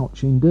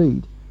 Ouch,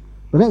 indeed.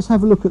 But let's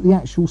have a look at the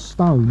actual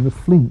stone, the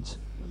flint.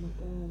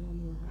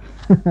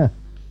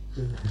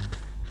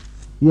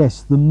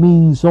 Yes, the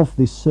means of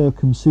this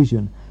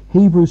circumcision.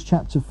 Hebrews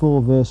chapter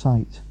 4 verse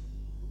 8.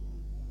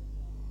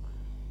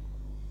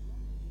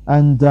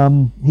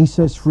 And he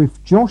says, for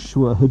if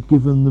Joshua had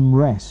given them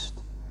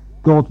rest,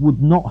 God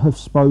would not have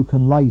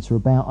spoken later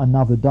about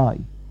another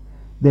day.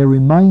 There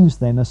remains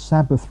then a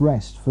Sabbath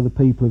rest for the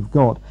people of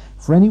God.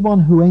 For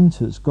anyone who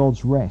enters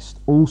God's rest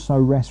also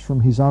rests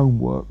from his own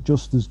work,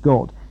 just as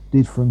God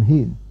did from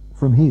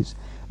his.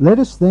 Let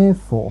us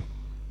therefore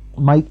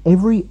make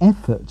every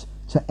effort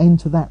to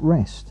enter that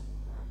rest,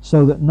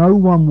 so that no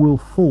one will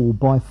fall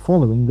by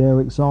following their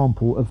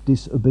example of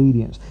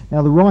disobedience.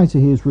 Now the writer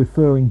here is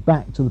referring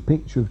back to the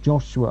picture of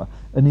Joshua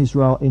and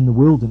Israel in the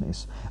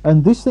wilderness.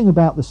 And this thing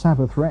about the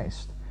Sabbath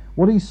rest,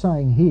 what he's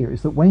saying here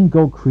is that when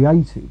God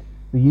created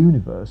the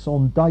universe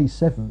on day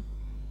 7,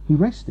 he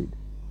rested,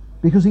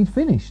 because he'd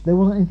finished. There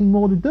wasn't anything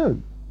more to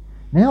do.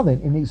 Now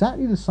then, in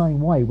exactly the same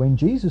way, when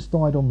Jesus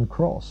died on the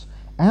cross,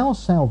 our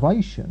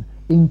salvation,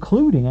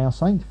 including our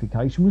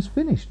sanctification, was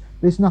finished.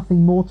 There's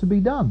nothing more to be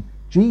done.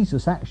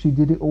 Jesus actually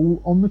did it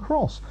all on the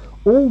cross.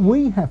 All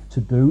we have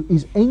to do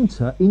is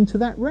enter into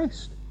that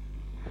rest.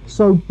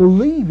 So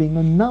believing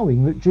and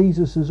knowing that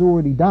Jesus has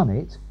already done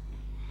it,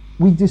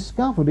 we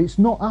discovered it's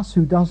not us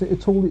who does it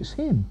at all, it's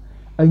him.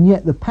 And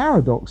yet the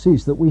paradox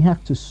is that we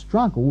have to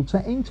struggle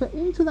to enter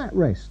into that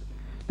rest,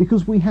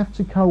 because we have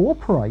to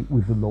cooperate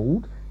with the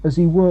Lord as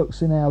he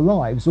works in our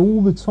lives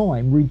all the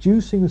time,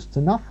 reducing us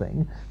to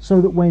nothing, so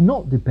that we're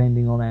not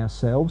depending on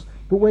ourselves,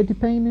 but we're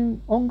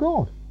depending on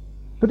God.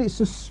 But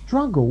it's a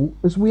struggle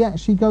as we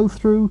actually go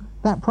through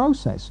that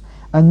process.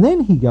 And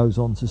then he goes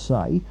on to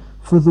say,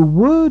 for the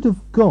word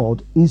of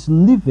God is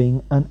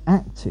living and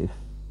active,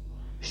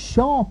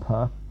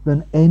 sharper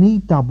than any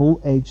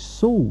double-edged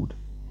sword.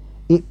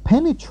 It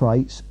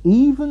penetrates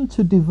even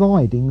to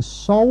dividing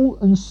soul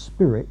and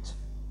spirit,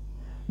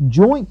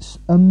 joints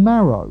and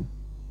marrow.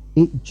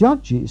 It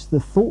judges the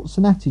thoughts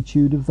and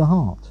attitude of the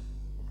heart.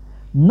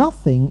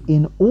 Nothing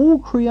in all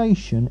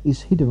creation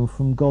is hidden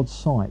from God's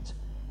sight.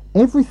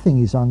 Everything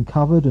is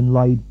uncovered and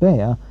laid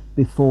bare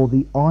before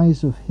the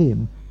eyes of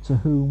him to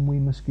whom we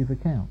must give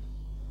account.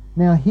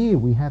 Now here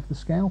we have the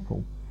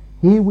scalpel.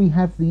 Here we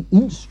have the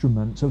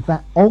instrument of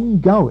that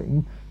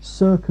ongoing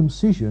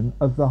circumcision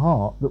of the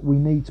heart that we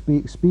need to be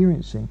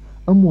experiencing.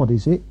 And what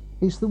is it?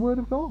 It's the Word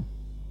of God.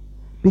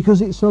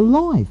 Because it's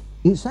alive,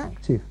 it's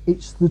active,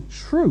 it's the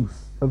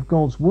truth of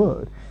God's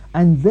Word.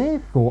 And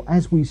therefore,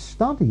 as we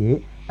study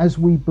it, as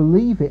we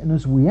believe it, and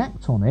as we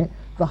act on it,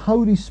 the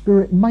Holy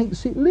Spirit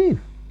makes it live.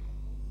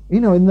 You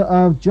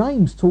know,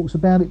 James talks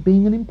about it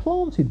being an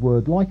implanted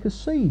word, like a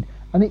seed,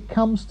 and it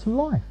comes to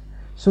life.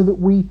 So that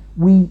we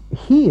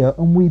hear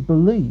and we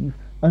believe,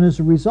 and as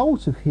a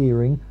result of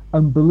hearing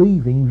and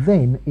believing,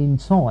 then in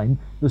time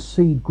the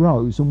seed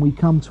grows and we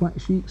come to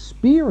actually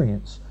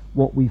experience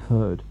what we've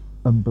heard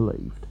and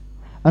believed.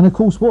 And of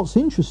course what's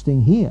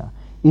interesting here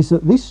is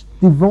that this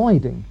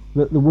dividing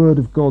that the Word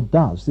of God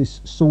does,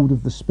 this sword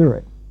of the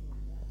Spirit,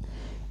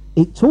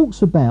 it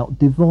talks about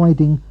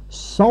dividing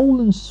soul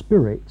and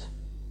spirit,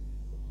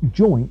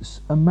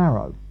 joints and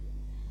marrow.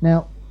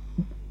 Now,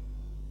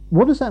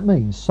 what does that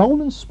mean?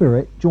 Soul and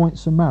spirit,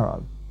 joints and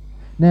marrow.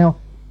 Now,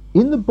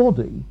 in the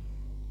body,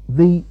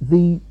 the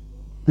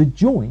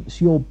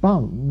joints, your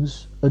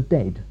bones, are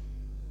dead.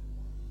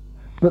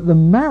 But the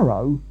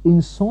marrow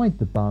inside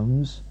the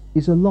bones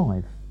is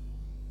alive.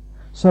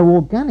 So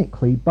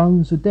organically,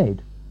 bones are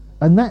dead.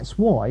 And that's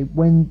why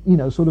when,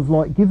 sort of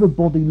like give a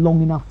body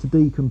long enough to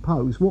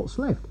decompose, what's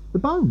left? The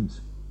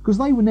bones. Because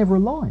they were never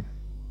alive.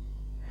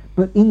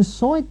 But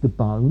inside the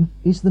bone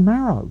is the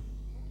marrow.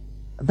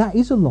 That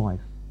is alive.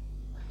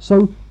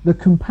 So the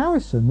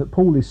comparison that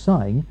Paul is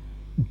saying,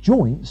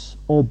 joints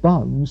or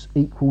bones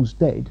equals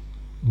dead,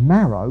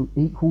 marrow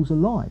equals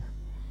alive.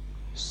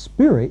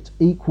 Spirit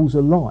equals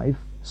alive,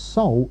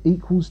 soul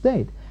equals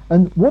dead.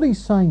 And what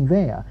he's saying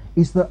there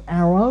is that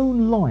our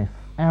own life,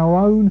 our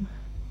own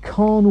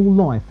carnal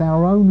life,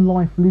 our own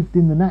life lived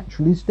in the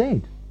natural is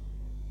dead.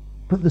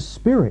 But the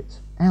Spirit,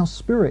 our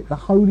spirit, the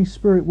Holy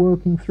Spirit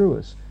working through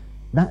us,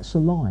 that's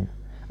alive.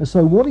 And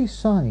so what he's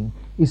saying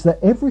is that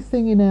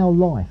everything in our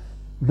life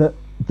that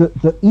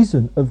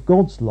isn't of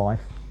God's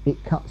life,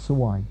 it cuts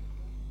away.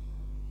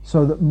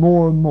 So that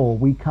more and more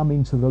we come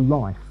into the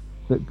life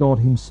that God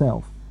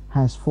himself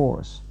has for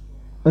us.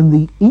 And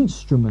the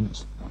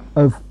instrument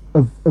of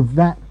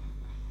that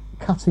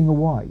cutting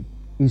away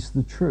is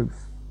the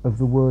truth of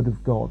the Word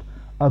of God.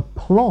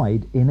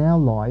 applied in our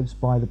lives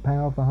by the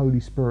power of the Holy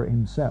Spirit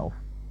himself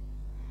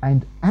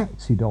and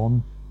acted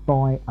on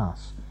by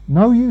us.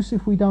 No use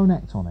if we don't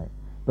act on it,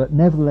 but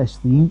nevertheless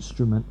the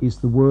instrument is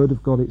the Word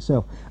of God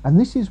itself. And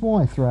this is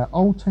why throughout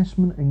Old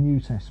Testament and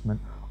New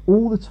Testament,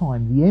 all the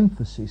time the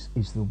emphasis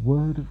is the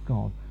Word of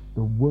God,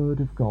 the Word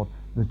of God,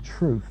 the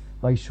truth.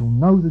 They shall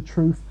know the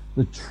truth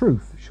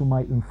shall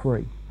make them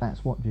free.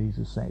 That's what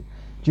Jesus said.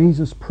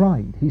 Jesus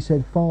prayed, he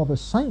said, Father,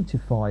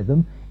 sanctify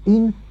them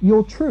in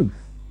your truth.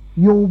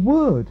 Your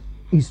word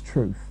is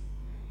truth.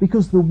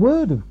 Because the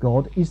Word of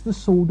God is the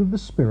sword of the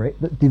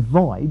Spirit that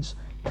divides,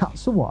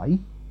 cuts away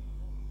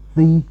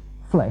the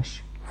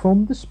flesh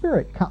from the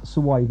Spirit, cuts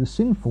away the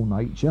sinful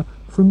nature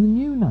from the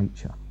new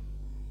nature.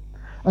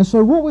 And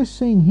so what we're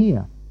seeing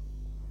here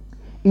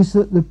is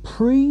that the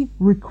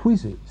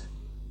prerequisite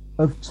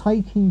of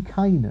taking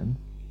Canaan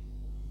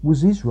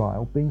was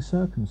Israel being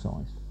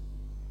circumcised.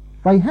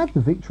 They had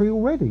the victory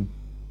already.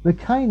 The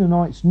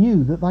Canaanites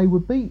knew that they were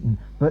beaten,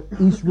 but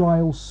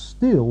Israel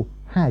still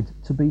had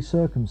to be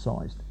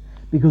circumcised.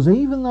 Because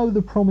even though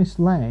the promised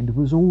land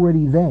was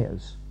already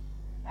theirs,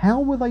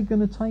 how were they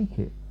going to take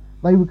it?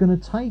 They were going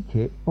to take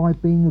it by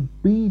being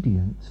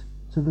obedient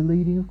to the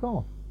leading of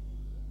God.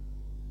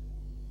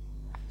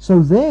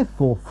 So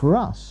therefore, for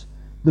us,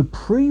 the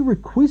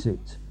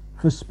prerequisite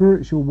for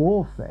spiritual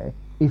warfare,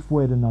 if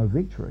we're to know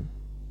victory,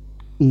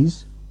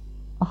 is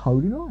a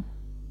holy life.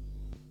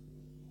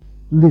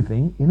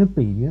 Living in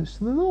obedience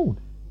to the Lord.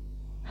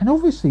 And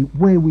obviously,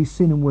 where we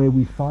sin and where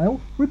we fail,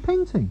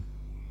 repenting.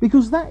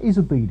 Because that is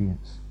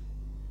obedience.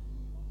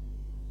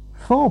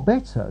 Far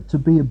better to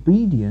be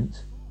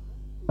obedient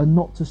and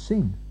not to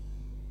sin.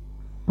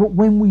 But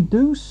when we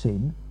do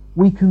sin,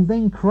 we can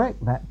then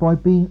correct that by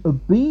being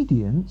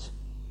obedient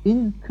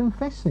in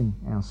confessing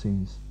our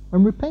sins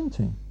and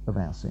repenting of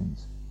our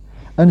sins.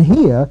 And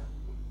here,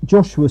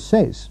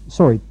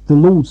 the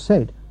Lord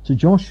said to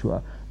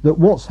Joshua that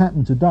what's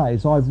happened today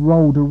is I've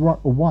rolled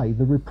away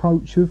the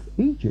reproach of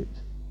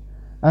Egypt.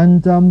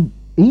 And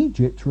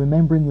Egypt,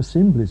 remembering the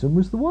symbolism,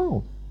 was the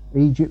world.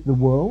 Egypt, the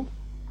world.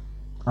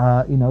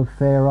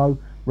 Pharaoh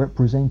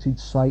represented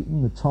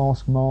Satan, the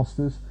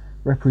taskmasters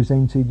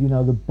represented,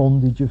 the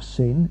bondage of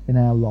sin in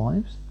our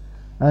lives.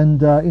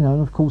 And,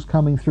 and of course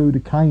coming through to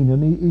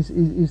Canaan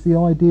is the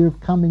idea of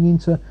coming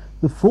into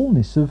the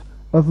fullness of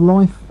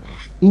life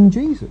in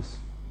Jesus.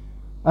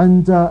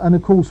 And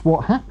of course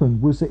what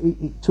happened was that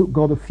it took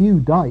God a few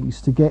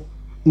days to get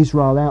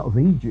Israel out of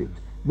Egypt.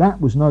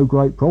 That was no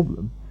great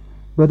problem.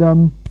 But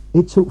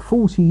it took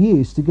 40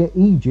 years to get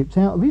Egypt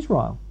out of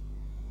Israel.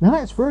 Now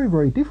that's very,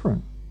 very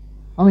different.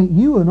 I mean,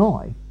 you and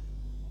I,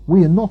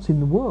 we are not in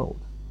the world.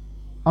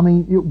 I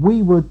mean,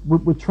 we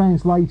were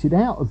translated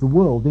out of the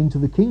world into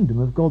the kingdom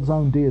of God's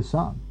own dear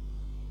Son.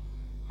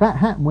 That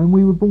happened when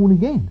we were born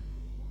again.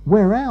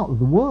 We're out of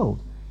the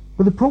world.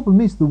 But the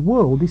problem is the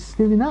world is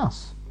still in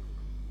us.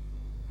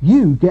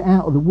 You get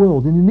out of the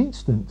world in an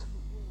instant.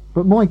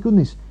 But my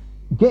goodness,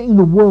 getting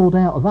the world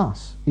out of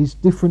us is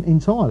different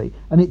entirely.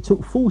 And it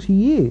took 40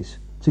 years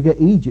to get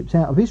Egypt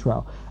out of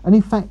Israel. And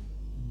in fact,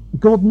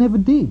 God never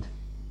did.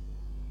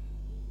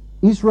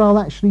 Israel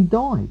actually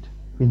died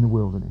in the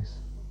wilderness.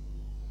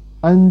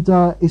 And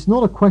it's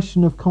not a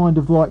question of kind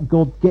of like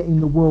God getting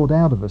the world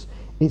out of us.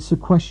 It's a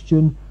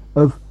question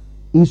of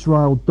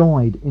Israel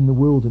died in the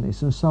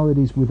wilderness, and so it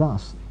is with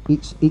us.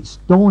 It's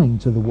dying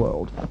to the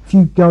world. If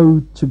you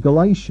go to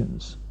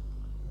Galatians,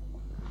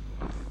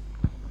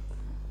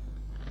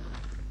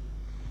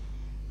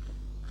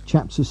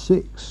 chapter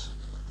 6,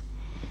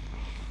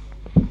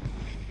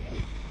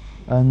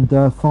 and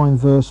find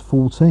verse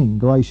 14,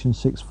 Galatians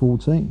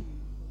 6:14.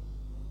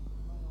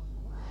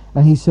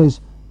 And he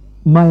says,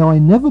 "May I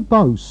never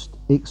boast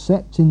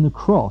except in the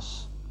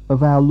cross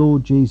of our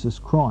Lord Jesus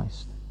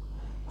Christ,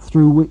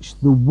 through which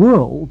the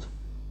world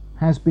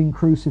has been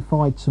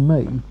crucified to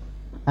me,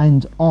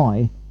 and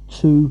I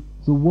to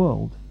the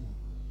world."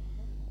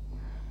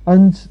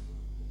 And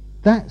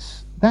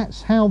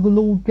that's how the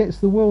Lord gets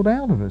the world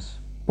out of us,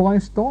 by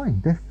us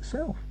dying, death to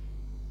self.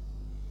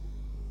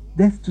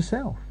 Death to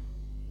self.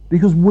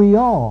 Because we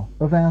are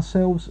of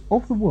ourselves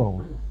of the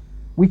world.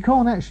 We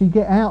can't actually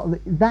get out of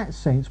that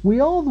sense. We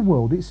are the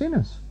world, it's in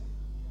us.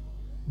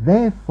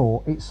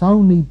 Therefore, it's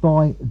only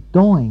by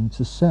dying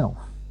to self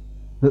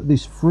that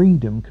this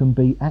freedom can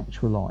be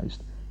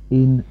actualized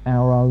in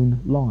our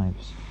own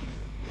lives.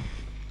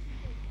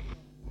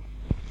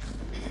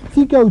 If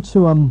you go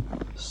to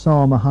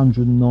Psalm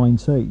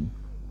 119,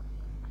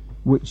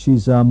 which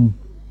is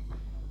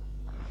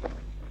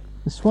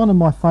it's one of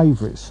my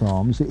favourite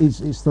psalms.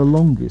 It's the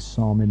longest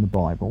psalm in the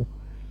Bible.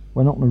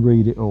 We're not going to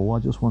read it all. I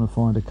just want to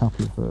find a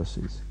couple of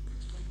verses.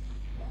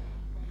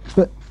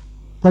 But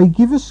they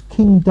give us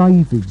King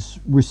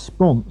David's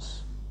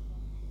response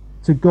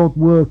to God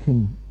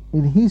working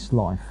in his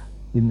life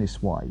in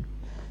this way.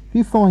 If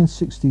you find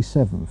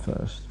 67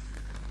 first.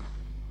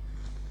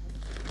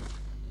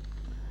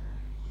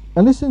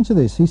 And listen to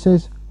this. He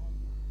says,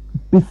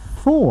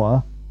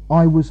 "Before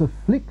I was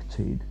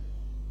afflicted,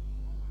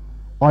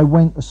 I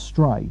went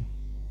astray,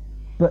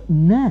 but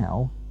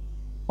now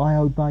I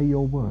obey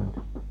your word.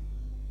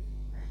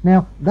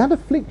 Now, that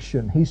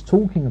affliction he's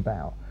talking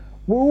about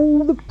were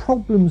all the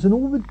problems and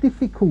all the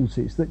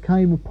difficulties that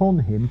came upon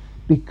him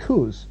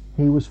because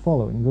he was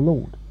following the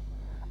Lord.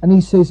 And he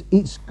says,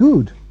 it's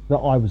good that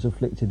I was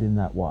afflicted in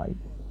that way,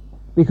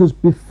 because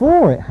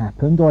before it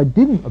happened I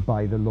didn't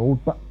obey the Lord,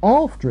 but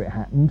after it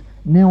happened,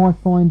 now I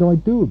find I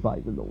do obey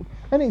the Lord.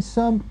 And it's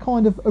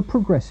kind of a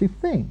progressive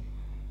thing.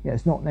 Yeah,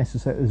 it's not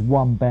necessarily there's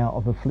one bout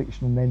of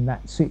affliction and then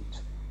that's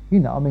it.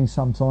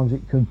 Sometimes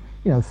it can,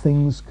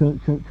 things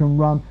can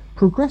run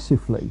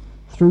progressively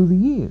through the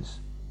years.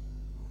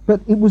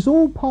 But it was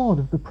all part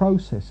of the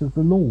process of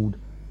the Lord,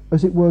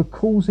 as it were,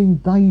 causing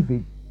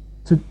David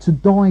to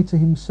die to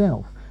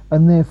himself,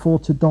 and therefore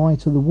to die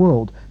to the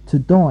world, to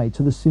die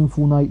to the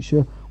sinful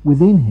nature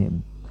within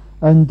him.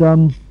 And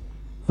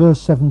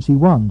verse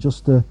 71,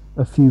 just a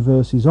few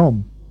verses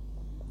on,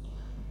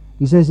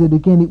 he says it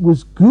again, it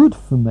was good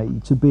for me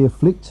to be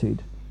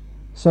afflicted,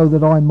 so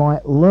that I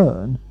might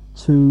learn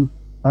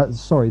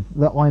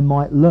that I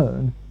might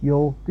learn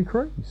your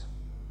decrees.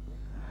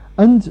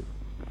 And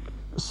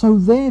so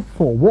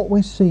therefore, what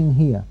we're seeing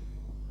here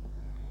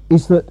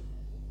is that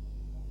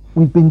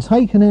we've been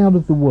taken out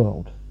of the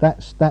world.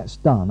 That's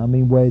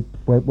done.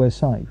 We're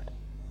saved.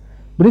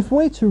 But if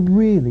we're to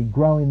really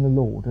grow in the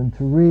Lord and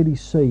to really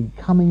see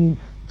coming in,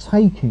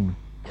 taking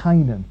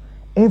Canaan,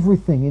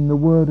 everything in the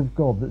Word of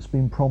God that's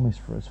been promised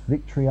for us,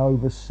 victory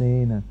over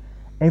sin and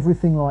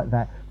everything like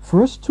that,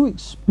 for us to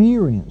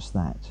experience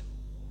that,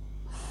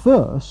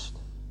 first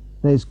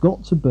there's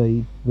got to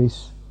be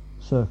this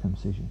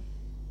circumcision.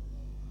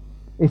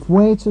 If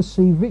we're to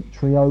see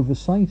victory over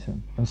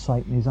Satan, and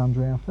Satan is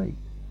under our feet,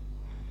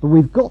 but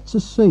we've got to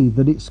see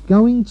that it's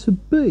going to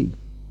be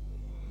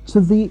to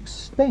the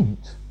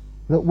extent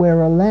that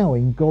we're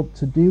allowing God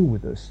to deal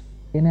with us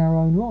in our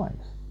own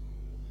lives.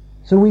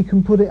 So we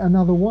can put it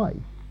another way.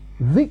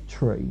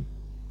 Victory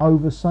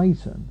over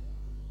Satan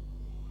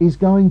is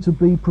going to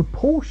be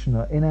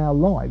proportionate in our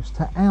lives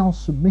to our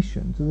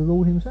submission to the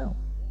Lord himself.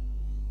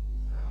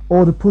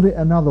 Or to put it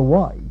another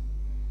way,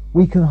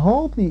 we can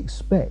hardly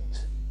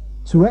expect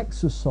to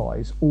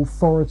exercise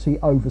authority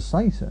over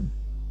Satan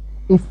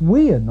if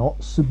we are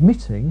not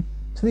submitting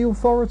to the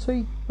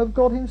authority of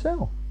God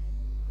himself.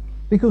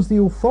 Because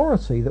the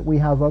authority that we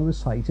have over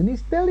Satan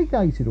is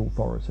delegated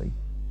authority.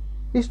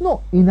 It's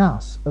not in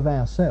us of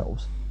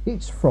ourselves,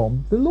 it's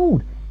from the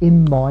Lord.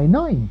 In my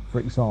name, for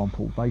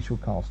example, they shall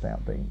cast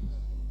out demons.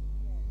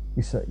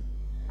 You see.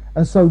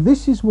 And so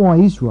this is why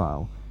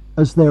Israel,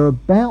 as they're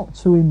about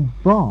to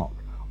embark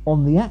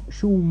on the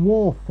actual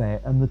warfare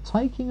and the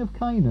taking of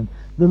Canaan,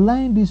 the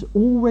land is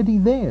already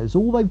theirs.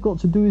 All they've got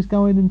to do is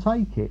go in and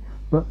take it.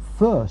 But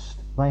first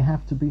they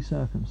have to be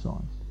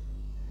circumcised.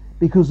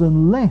 Because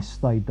unless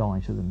they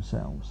die to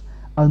themselves,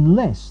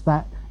 unless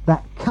that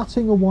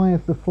cutting away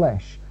of the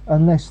flesh,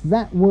 unless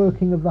that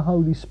working of the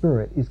Holy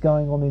Spirit is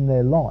going on in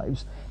their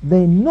lives,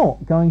 they're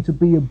not going to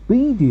be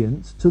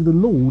obedient to the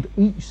Lord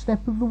each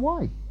step of the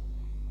way.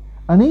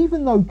 And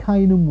even though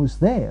Canaan was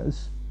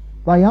theirs,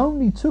 they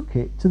only took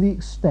it to the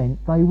extent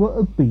they were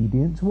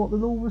obedient to what the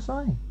Lord was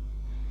saying.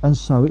 And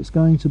so it's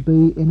going to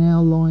be in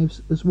our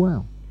lives as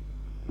well.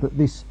 That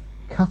this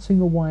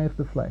cutting away of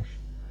the flesh,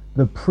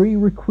 the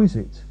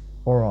prerequisite,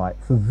 for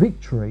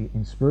victory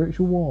in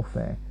spiritual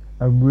warfare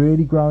and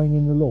really growing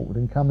in the Lord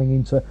and coming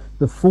into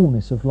the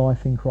fullness of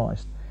life in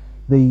Christ,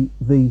 the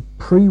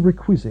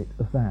prerequisite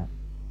of that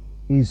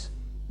is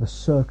the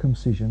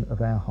circumcision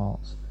of our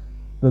hearts.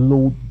 The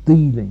Lord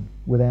dealing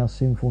with our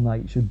sinful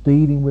nature,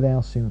 dealing with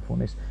our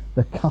sinfulness,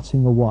 the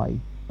cutting away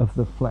of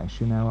the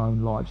flesh in our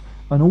own lives,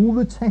 and all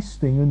the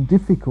testing and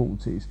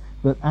difficulties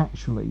that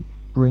actually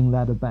bring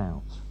that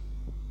about.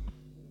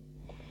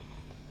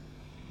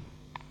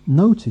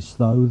 Notice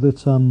though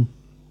that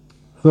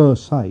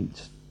verse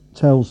 8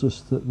 tells us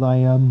that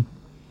they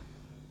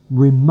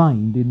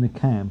remained in the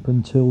camp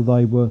until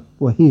they were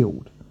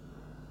healed.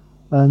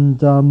 And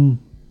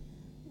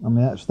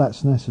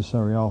that's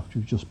necessary after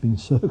you've just been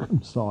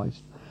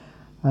circumcised.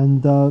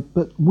 And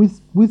but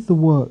with the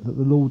work that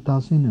the Lord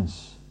does in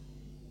us,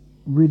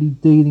 really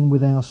dealing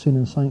with our sin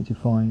and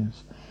sanctifying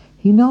us,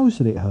 he knows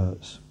that it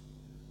hurts,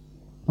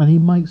 and he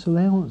makes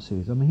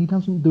allowances. He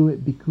doesn't do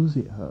it because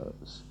it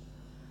hurts.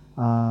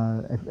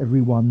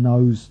 Everyone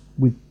knows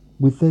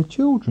with their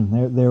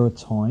children, there are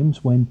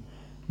times when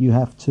you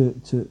have to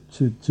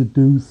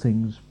do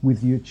things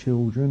with your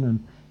children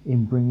and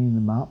in bringing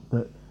them up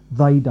that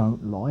they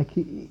don't like.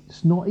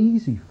 It's not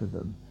easy for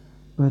them,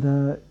 but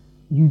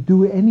you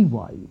do it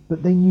anyway.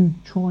 But then you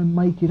try and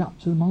make it up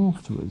to them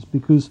afterwards,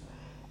 because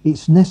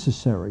it's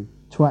necessary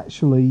to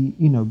actually,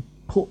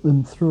 put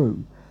them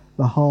through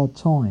the hard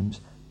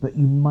times. But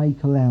you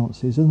make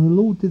allowances, and the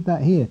Lord did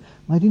that here.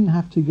 They didn't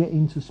have to get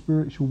into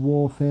spiritual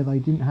warfare. They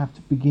didn't have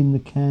to begin the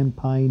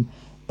campaign,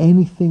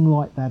 anything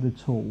like that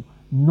at all.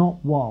 Not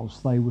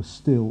whilst they were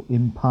still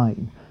in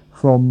pain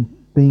from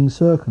being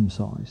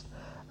circumcised.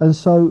 And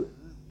so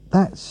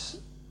that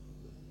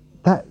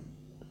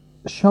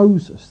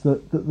shows us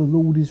that the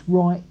Lord is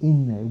right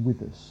in there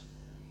with us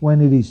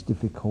when it is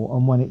difficult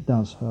and when it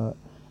does hurt.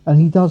 And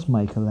he does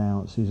make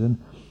allowances, and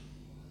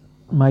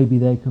maybe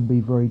there can be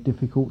very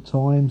difficult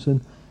times,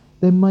 and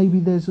then maybe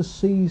there's a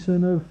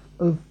season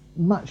of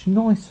much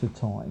nicer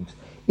times.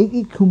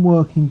 It can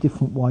work in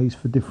different ways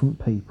for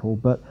different people,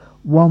 but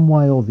one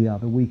way or the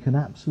other, we can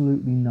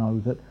absolutely know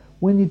that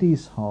when it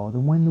is hard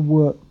and when the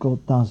work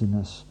God does in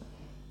us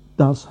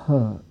does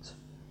hurt,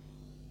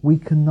 we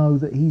can know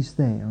that he's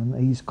there and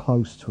he's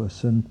close to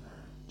us and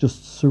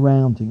just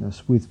surrounding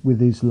us with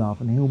his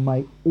love, and he'll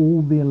make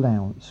all the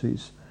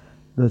allowances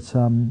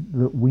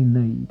that we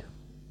need.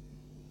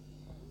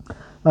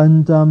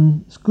 And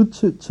it's good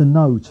to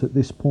note at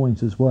this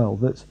point as well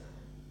that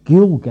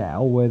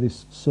Gilgal, where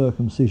this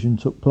circumcision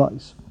took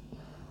place,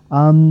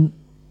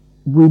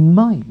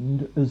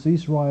 remained as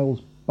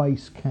Israel's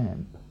base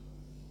camp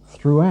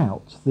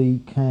throughout the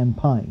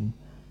campaign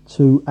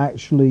to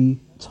actually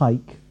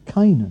take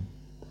Canaan.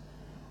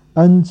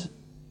 And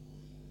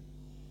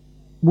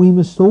we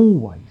must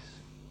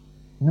always,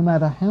 no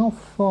matter how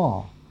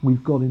far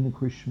we've got in the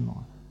Christian life,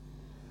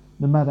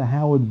 no matter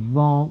how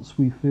advanced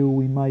we feel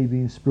we may be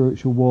in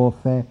spiritual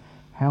warfare,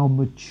 how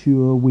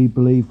mature we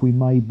believe we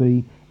may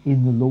be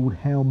in the Lord,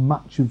 how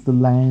much of the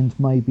land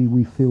maybe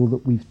we feel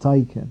that we've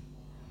taken,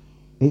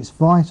 it's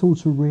vital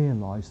to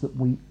realise that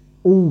we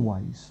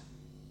always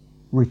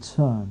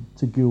return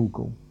to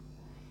Gilgal.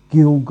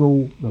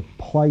 Gilgal, the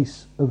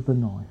place of the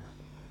knife,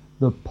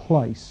 the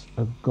place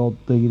of God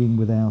dealing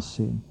with our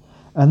sin.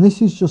 And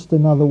this is just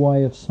another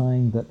way of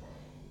saying that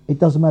it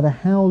doesn't matter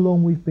how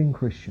long we've been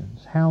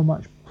Christians, how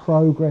much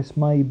progress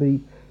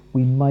maybe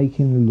we make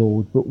in the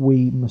Lord, but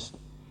we must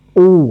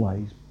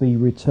always be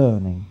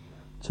returning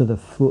to the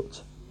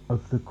foot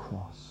of the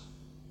cross.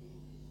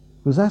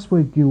 Because that's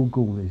where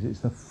Gilgal is. It's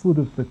the foot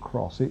of the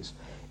cross.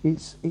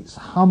 It's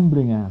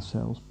humbling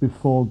ourselves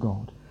before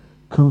God,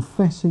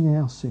 confessing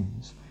our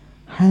sins,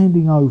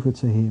 handing over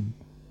to him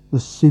the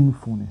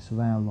sinfulness of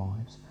our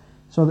lives,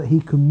 so that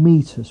he can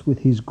meet us with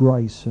his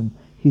grace and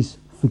his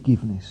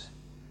forgiveness.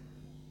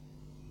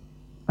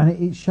 And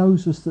it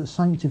shows us that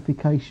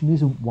sanctification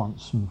isn't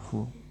once and for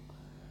all.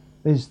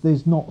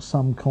 There's not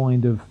some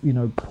kind of,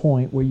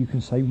 point where you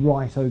can say,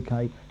 right,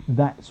 okay,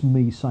 that's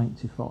me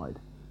sanctified.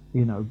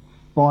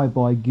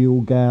 Bye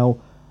Gilgal,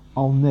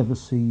 I'll never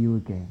see you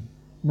again.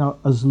 No,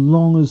 as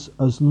long as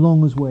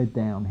we're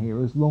down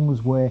here, as long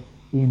as we're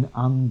in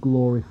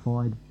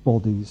unglorified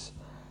bodies,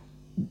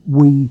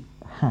 we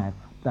have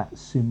that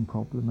sin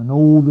problem, and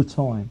all the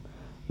time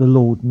the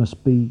Lord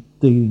must be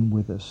dealing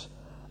with us.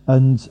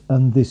 And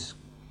this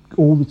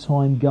all the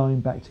time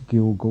going back to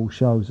Gilgal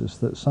shows us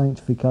that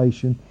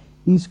sanctification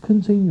is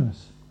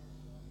continuous.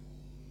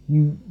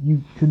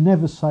 You can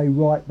never say,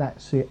 right,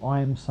 that's it,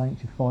 I am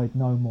sanctified,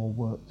 no more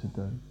work to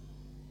do.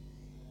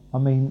 I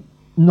mean,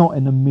 not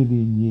in a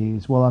million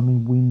years. Well, I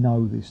mean, we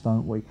know this,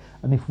 don't we?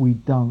 And if we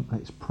don't,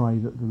 let's pray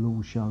that the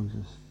Lord shows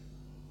us.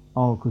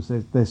 Oh, because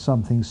there's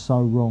something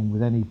so wrong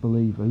with any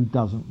believer who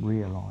doesn't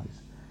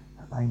realise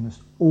that they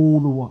must all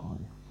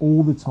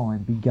the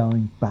time be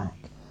going back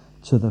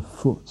to the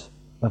foot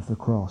of the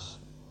cross.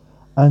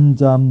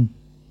 And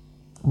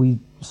we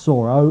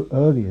saw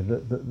earlier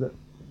that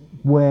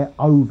we're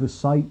over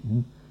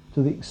Satan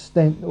to the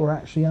extent that we're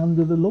actually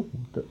under the Lord,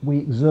 that we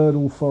exert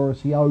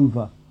authority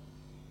over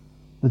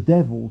the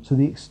devil to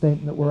the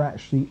extent that we're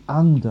actually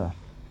under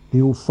the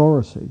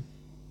authority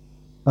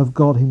of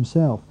God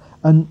himself.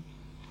 And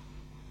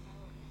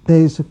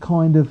there's a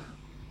kind of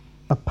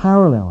a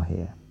parallel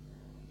here,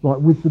 like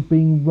with the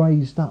being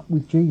raised up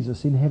with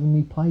Jesus in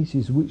heavenly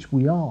places, which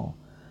we are.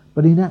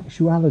 But in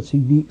actuality,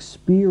 the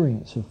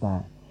experience of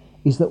that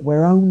is that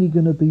we're only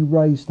going to be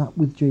raised up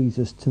with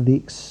Jesus to the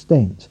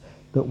extent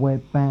that we're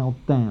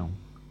bowed down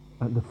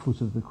at the foot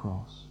of the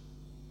cross.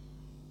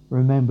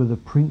 Remember, the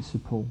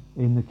principle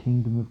in the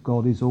kingdom of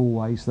God is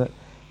always that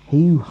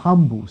he who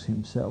humbles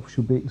himself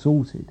shall be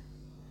exalted,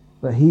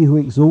 but he who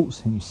exalts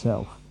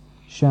himself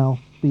shall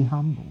be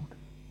humbled.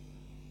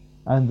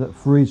 And that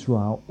for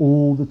Israel,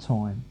 all the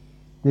time,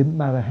 didn't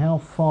matter how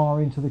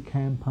far into the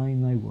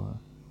campaign they were,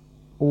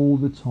 all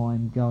the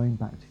time going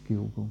back to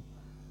Gilgal.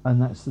 And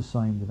that's the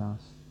same with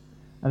us.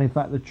 And in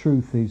fact, the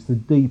truth is, the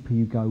deeper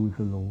you go with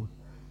the Lord,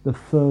 the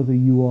further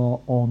you are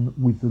on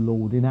with the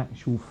Lord. In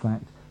actual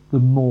fact, the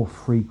more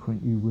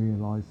frequent you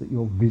realise that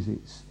your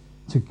visits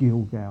to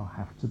Gilgal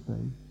have to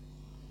be.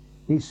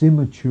 It's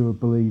immature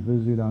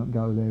believers who don't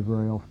go there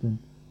very often.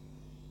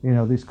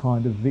 This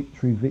kind of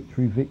victory,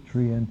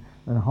 and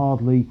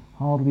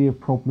hardly a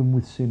problem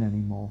with sin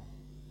anymore.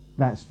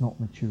 That's not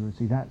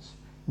maturity.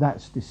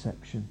 That's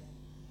deception.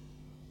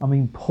 I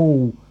mean,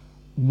 Paul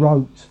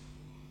wrote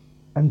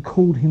and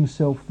called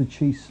himself the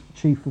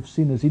chief of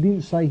sinners. He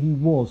didn't say he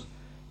was,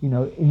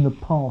 in the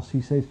past.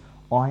 He says,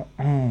 I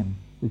am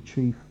the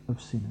chief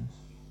of sinners.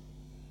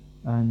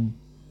 And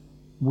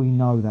we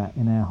know that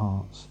in our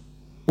hearts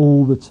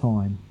all the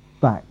time,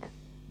 back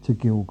to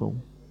Gilgal.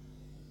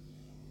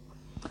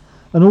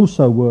 And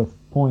also worth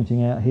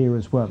pointing out here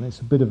as well, and it's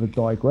a bit of a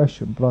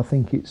digression, but I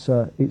think it's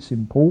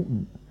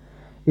important,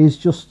 is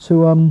just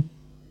to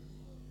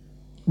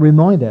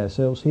remind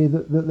ourselves here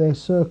that they're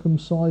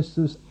circumcised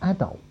as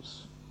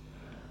adults.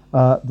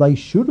 They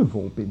should have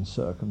all been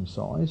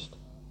circumcised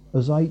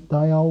as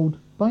 8-day-old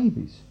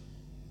babies,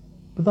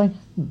 but they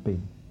hadn't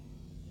been.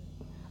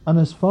 And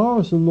as far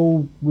as the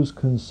Lord was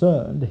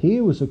concerned,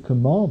 here was a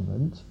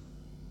commandment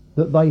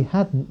that they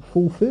hadn't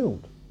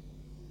fulfilled.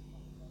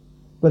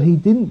 But he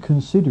didn't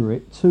consider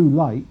it too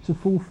late to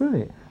fulfill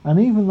it. And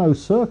even though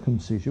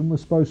circumcision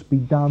was supposed to be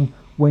done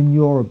when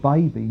you're a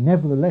baby,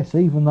 nevertheless,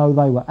 even though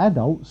they were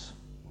adults,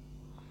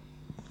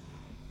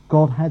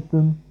 God had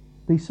them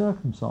be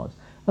circumcised.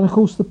 And of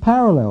course the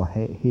parallel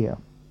here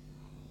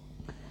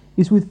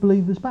is with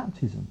believers'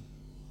 baptism.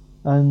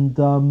 And,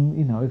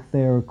 if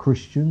there are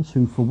Christians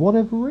who, for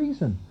whatever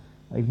reason,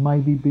 they've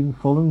maybe been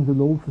following the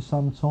Lord for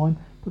some time,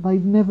 but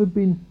they've never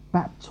been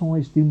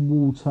baptised in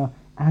water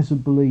as a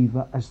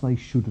believer as they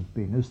should have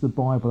been, as the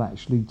Bible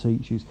actually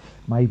teaches.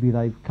 Maybe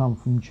they've come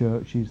from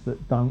churches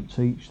that don't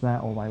teach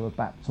that, or they were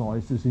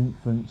baptised as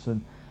infants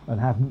and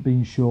haven't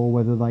been sure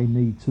whether they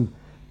need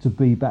to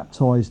be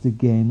baptised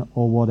again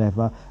or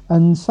whatever.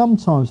 And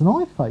sometimes, and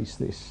I face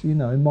this, in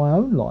my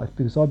own life,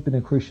 because I've been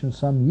a Christian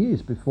some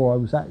years before I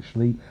was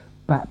actually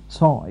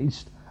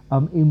baptised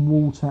in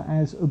water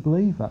as a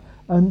believer.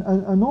 And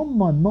on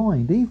my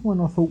mind, even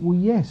when I thought, well,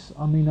 yes,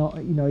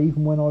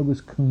 even when I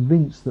was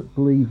convinced that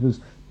believers'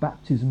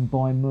 baptism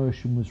by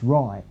immersion was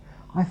right,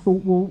 I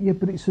thought, well, yeah,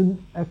 but it's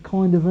a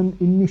kind of an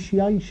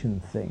initiation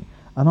thing.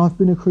 And I've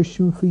been a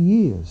Christian for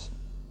years.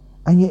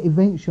 And yet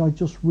eventually I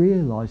just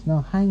realised,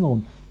 now hang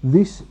on,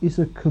 this is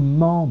a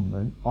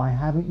commandment I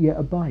haven't yet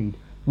obeyed.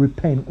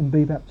 Repent and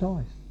be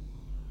baptised.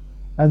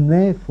 And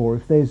therefore,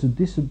 if there's a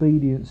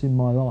disobedience in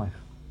my life,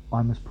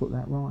 I must put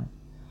that right.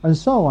 And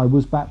so I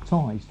was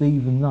baptised,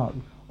 even though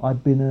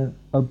I'd been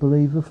a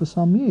believer for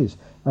some years.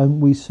 And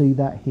we see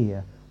that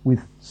here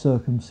with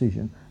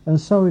circumcision. And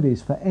so it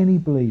is for any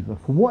believer,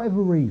 for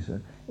whatever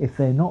reason, if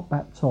they're not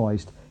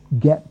baptised,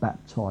 get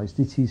baptised.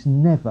 It is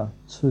never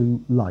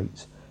too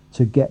late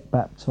to get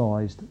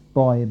baptised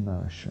by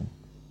immersion,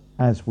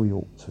 as we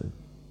ought to.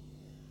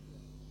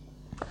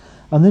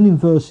 And then in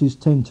verses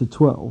 10 to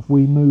 12,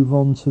 we move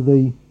on to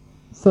the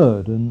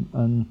third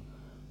and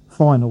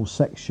final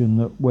section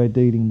that we're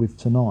dealing with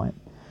tonight.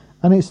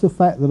 And it's the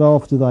fact that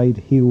after they'd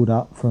healed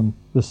up from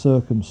the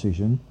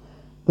circumcision,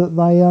 that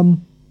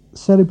they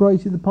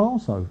celebrated the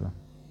Passover.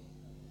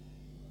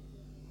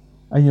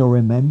 And you'll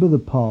remember the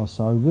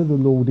Passover, the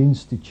Lord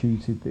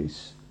instituted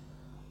this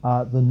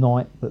the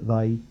night that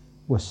they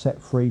were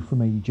set free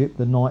from Egypt,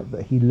 the night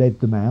that he led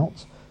them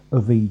out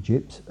of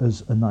Egypt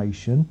as a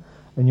nation.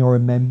 And you'll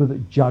remember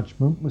that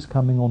judgment was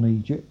coming on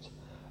Egypt.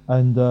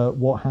 And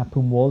what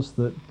happened was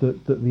that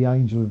the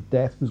angel of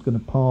death was going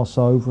to pass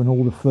over and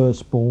all the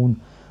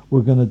firstborn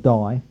were going to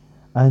die.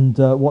 And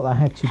what they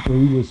had to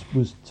do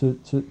was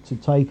to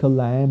take a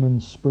lamb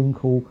and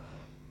sprinkle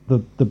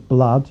the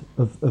blood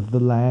of the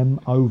lamb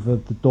over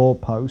the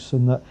doorposts,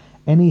 and that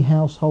any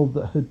household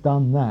that had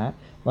done that,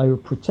 they were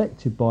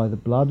protected by the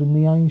blood, and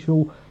the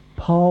angel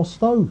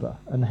passed over,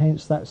 and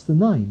hence that's the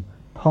name,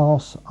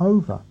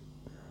 Passover.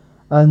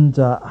 And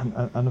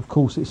of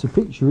course it's a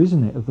picture,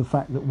 isn't it, of the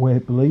fact that we're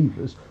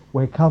believers,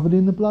 we're covered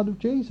in the blood of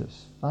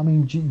Jesus. I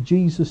mean,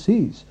 Jesus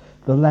is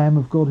the Lamb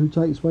of God who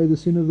takes away the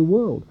sin of the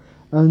world.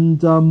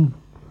 And, and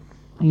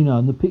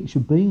the picture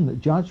being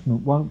that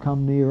judgment won't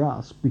come near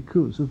us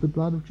because of the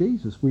blood of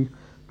Jesus. We've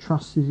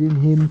trusted in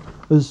him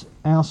as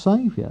our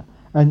Saviour.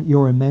 And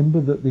you'll remember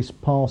that this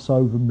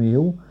Passover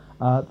meal,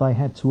 they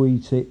had to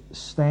eat it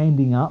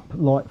standing up,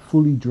 like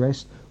fully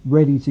dressed,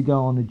 ready to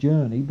go on a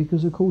journey,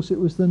 because of course it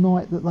was the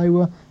night that they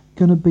were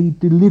going to be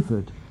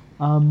delivered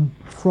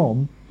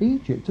from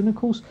Egypt. And of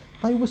course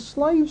they were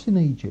slaves in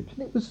Egypt,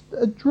 and it was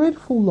a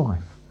dreadful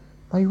life.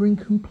 They were in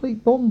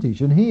complete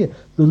bondage, and here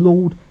the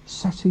Lord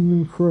setting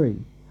them free.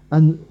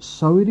 And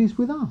so it is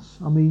with us.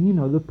 I mean,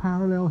 the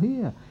parallel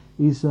here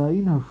is,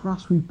 for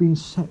us we've been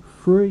set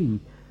free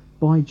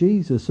by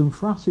Jesus, and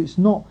for us it's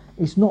not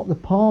the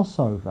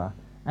Passover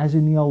as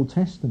in the Old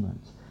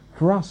Testament.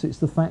 For us it's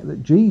the fact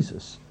that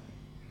Jesus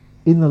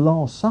in the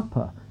Last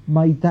Supper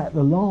made that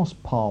the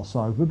last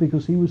Passover,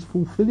 because he was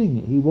fulfilling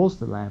it. He was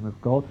the Lamb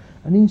of God,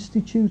 and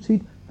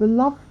instituted the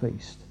love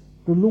feast,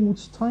 the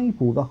Lord's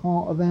table, the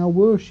heart of our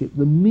worship,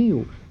 the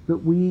meal that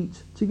we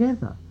eat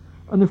together.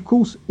 And of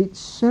course it's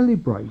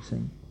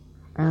celebrating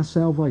our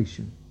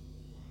salvation.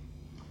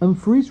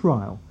 And for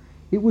Israel,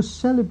 it was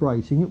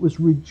celebrating, it was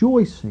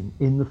rejoicing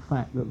in the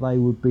fact that they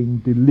were being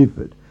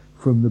delivered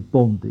from the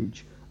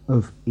bondage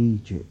of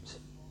Egypt.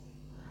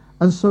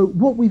 And so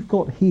what we've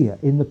got here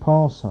in the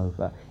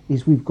Passover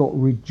is we've got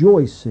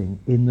rejoicing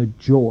in the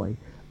joy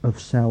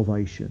of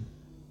salvation.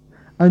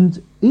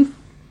 And if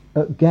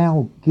at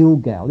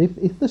Gilgal,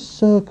 if the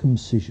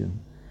circumcision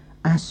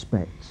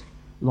aspect,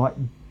 like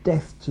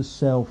death to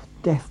self,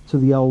 death to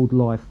the old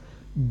life,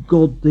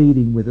 God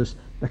dealing with us,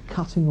 the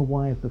cutting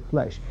away of the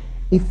flesh,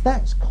 if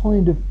that's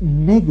kind of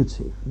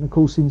negative, and of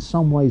course in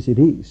some ways it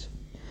is,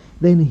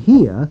 then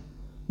here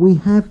we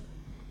have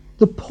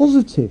the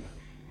positive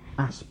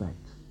aspect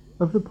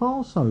of the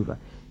Passover.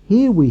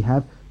 Here we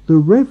have the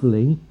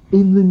revelling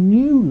in the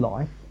new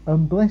life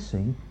and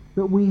blessing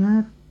that we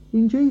have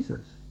in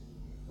Jesus.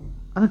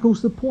 And of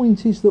course the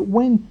point is that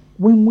when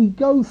we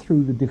go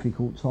through the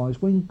difficult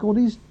times, when God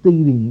is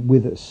dealing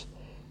with us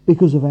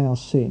because of our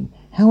sin,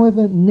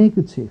 however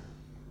negative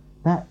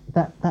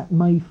that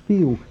may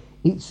feel,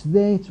 it's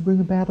there to bring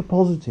about a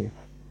positive.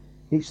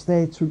 It's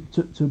there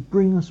to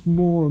bring us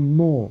more and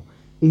more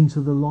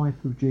into the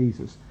life of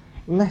Jesus.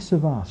 Less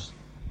of us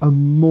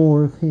and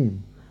more of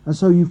him. And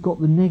so you've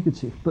got the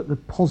negative but the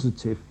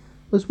positive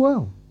as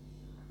well.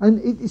 And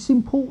it's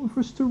important for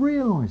us to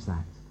realise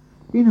that.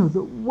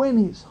 That when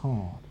it's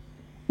hard,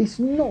 it's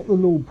not the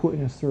Lord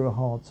putting us through a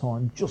hard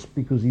time just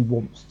because he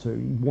wants to.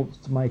 He wants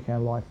to make our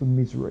life a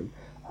misery.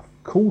 Of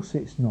course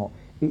it's not.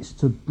 It's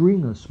to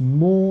bring us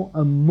more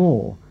and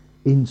more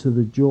into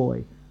the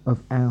joy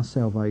of our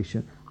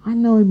salvation. I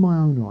know in my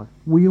own life,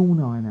 we all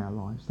know in our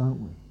lives,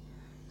 don't we?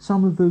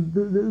 Some of the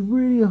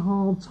really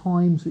hard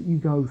times that you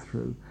go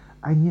through,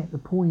 and yet the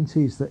point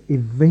is that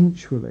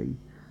eventually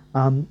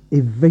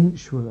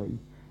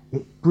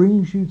it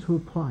brings you to a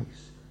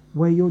place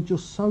where you're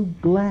just so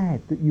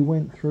glad that you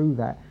went through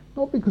that.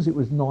 Not because it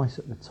was nice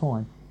at the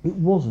time, it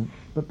wasn't,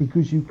 but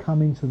because you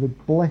come into the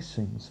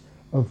blessings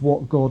of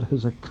what God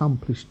has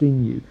accomplished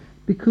in you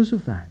because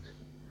of that.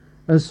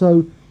 And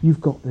so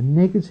you've got the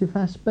negative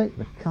aspect,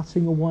 the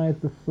cutting away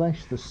of the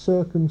flesh, the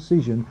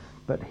circumcision,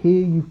 but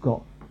here you've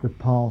got the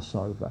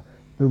Passover,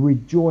 the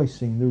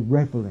rejoicing, the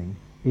reveling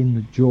in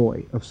the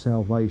joy of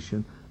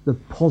salvation, the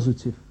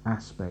positive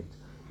aspect.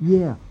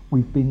 Yeah,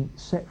 we've been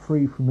set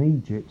free from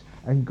Egypt,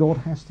 and God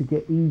has to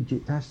get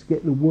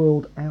the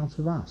world out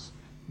of us.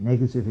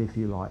 Negative, if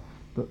you like.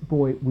 But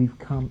boy, we've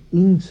come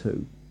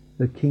into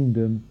the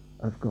kingdom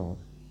of God.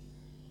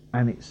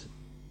 And it's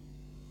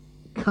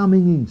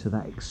coming into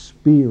that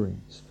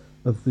experience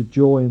of the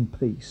joy and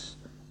peace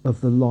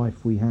of the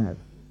life we have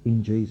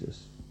in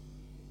Jesus.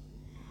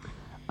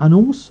 And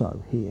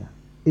also here,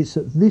 it's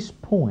at this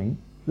point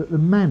that the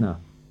manna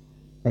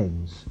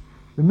ends.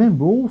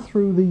 Remember, all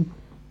through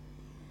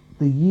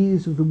the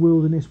years of the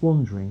wilderness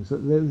wanderings,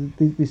 that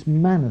this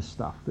manna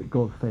stuff that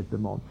God fed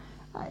them on,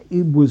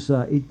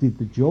 it did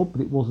the job,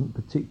 but it wasn't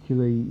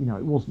particularly,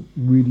 it wasn't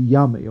really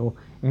yummy or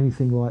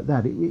anything like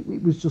that.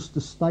 It was just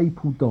a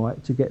staple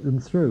diet to get them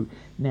through.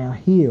 Now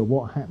here,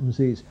 what happens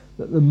is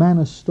that the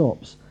manna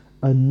stops,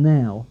 and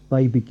now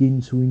they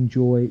begin to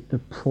enjoy the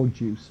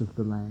produce of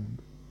the land.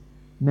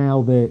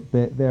 Now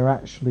they're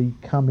actually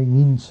coming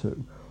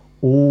into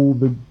all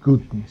the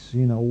goodness,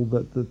 all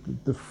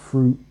the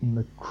fruit and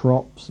the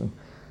crops and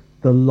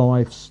the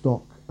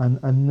livestock,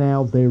 and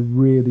now they're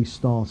really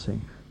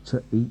starting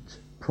to eat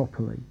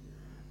properly.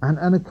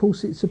 And of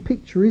course it's a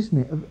picture, isn't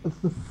it,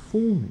 of the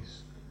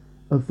fullness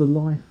of the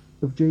life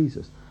of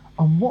Jesus.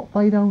 And what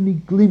they'd only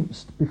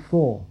glimpsed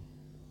before,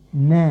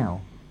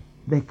 now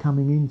they're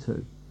coming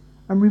into.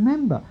 And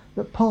remember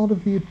that part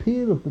of the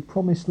appeal of the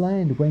promised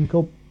land, when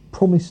God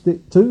promised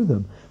it to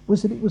them,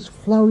 was that it was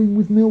flowing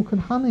with milk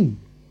and honey.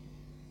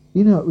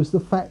 It was the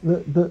fact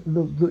that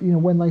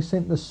when they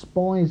sent the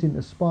spies in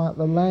to spy out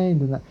the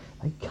land, and that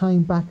they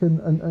came back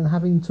and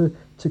having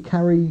to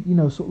carry,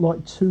 sort of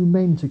like two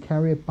men to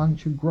carry a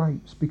bunch of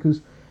grapes,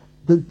 because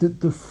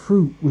the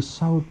fruit was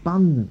so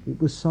abundant, it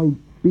was so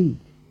big.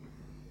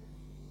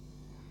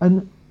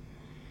 And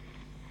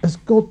as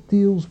God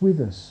deals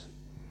with us,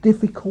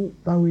 difficult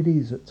though it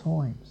is at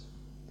times,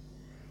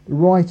 the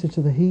writer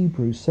to the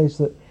Hebrews says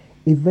that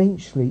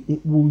eventually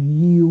it will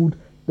yield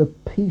the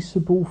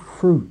peaceable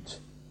fruit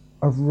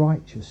of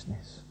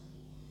righteousness.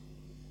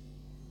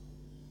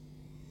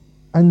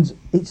 And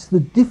it's the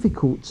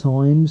difficult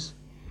times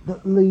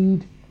that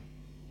lead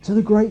to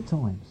the great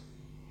times.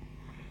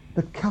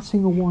 The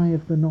cutting away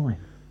of the knife,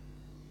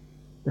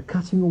 the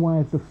cutting away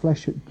of the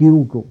flesh at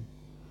Gilgal,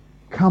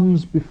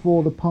 comes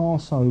before the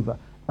Passover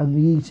and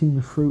the eating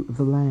the fruit of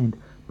the land.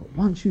 But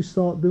once you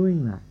start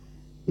doing that,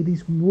 it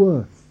is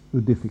worth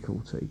the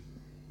difficulty.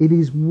 It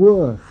is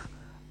worth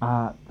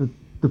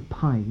the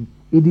pain.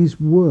 It is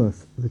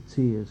worth the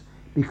tears,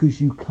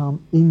 because you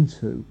come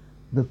into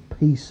the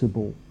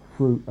peaceable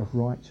fruit of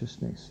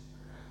righteousness.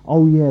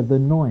 Oh yeah, the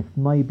knife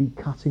may be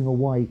cutting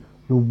away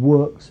the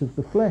works of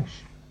the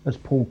flesh, as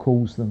Paul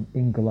calls them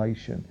in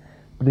Galatians,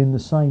 but in the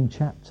same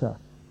chapter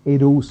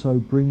it also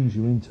brings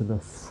you into the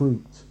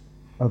fruit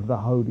of the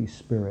Holy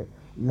Spirit: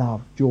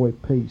 love, joy,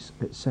 peace,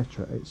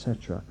 etc.,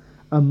 etc.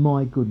 And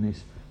my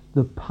goodness,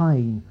 the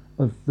pain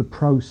of the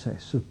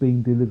process of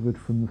being delivered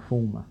from the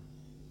former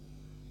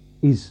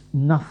is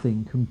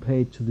nothing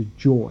compared to the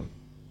joy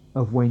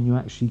of when you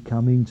actually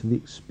come into the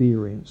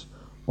experience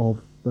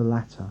of the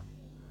latter.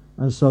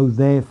 And so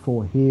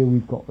therefore here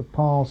we've got the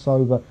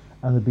Passover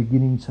and the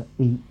beginning to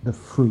eat the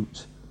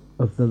fruit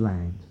of the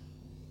land.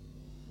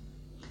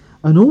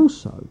 And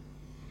also,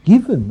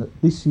 given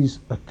that this is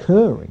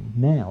occurring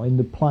now in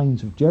the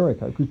plains of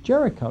Jericho, because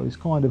Jericho is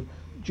kind of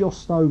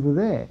just over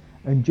there,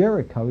 and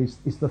Jericho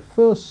is the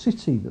first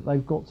city that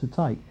they've got to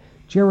take.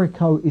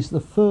 Jericho is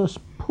the first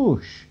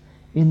push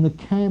in the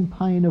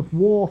campaign of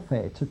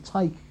warfare to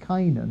take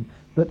Canaan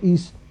that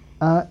is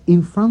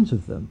in front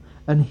of them.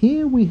 And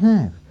here we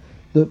have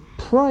the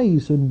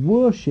praise and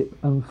worship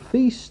and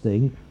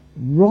feasting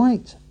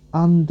right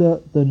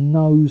under the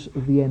nose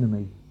of the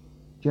enemy,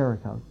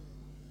 Jericho.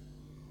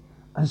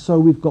 And so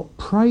we've got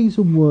praise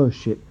and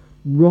worship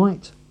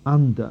right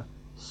under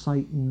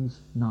Satan's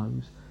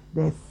nose.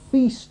 They're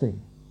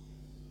feasting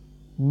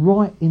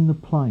right in the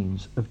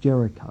plains of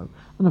Jericho.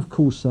 And of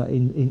course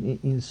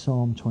in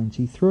Psalm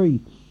 23,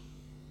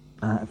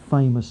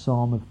 famous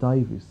Psalm of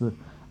David's, the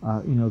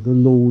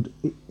Lord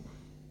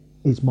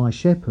is my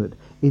shepherd.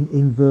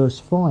 In verse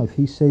 5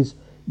 he says,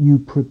 you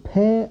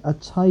prepare a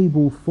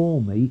table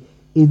for me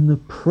in the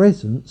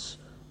presence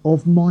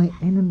of my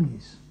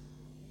enemies.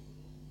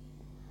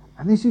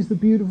 And this is the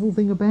beautiful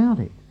thing about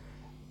it.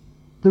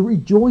 The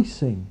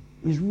rejoicing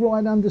is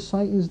right under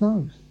Satan's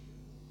nose.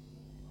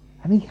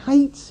 And he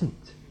hates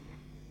it.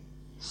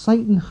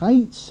 Satan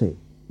hates it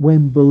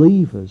when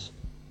believers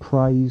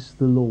praise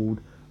the Lord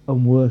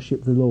and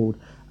worship the Lord.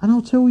 And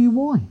I'll tell you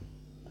why.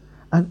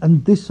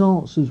 And this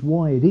answers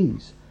why it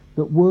is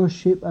that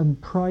worship and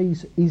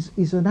praise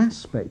is an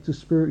aspect of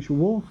spiritual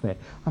warfare.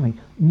 I mean,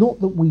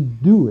 not that we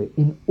do it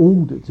in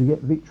order to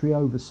get victory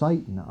over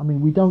Satan. I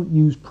mean, we don't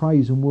use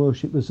praise and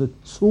worship as a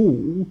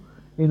tool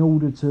in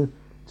order to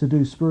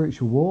do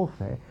spiritual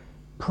warfare.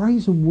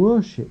 Praise and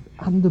worship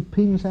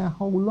underpins our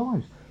whole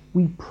lives.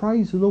 We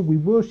praise the Lord, we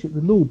worship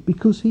the Lord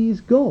because he is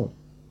God.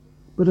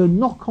 But a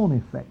knock-on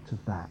effect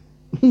of that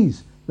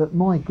is that,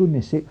 my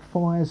goodness, it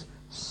fires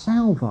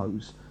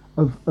salvos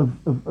of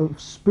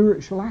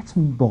spiritual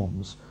atom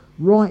bombs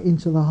right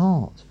into the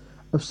heart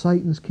of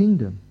Satan's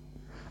kingdom.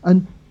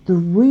 And the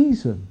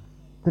reason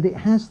that it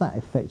has that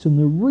effect, and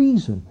the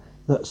reason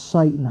that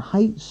Satan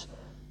hates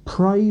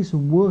praise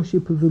and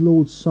worship of the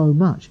Lord so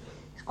much,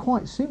 is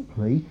quite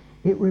simply,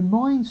 it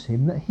reminds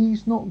him that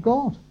he's not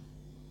God.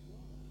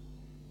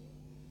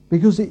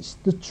 Because it's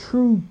the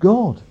true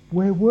God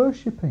we're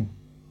worshipping.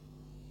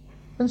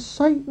 And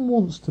Satan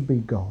wants to be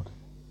God.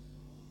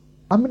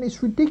 I mean,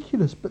 it's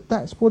ridiculous, but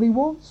that's what he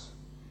wants.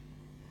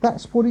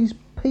 That's what he's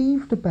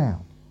peeved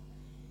about.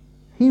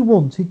 He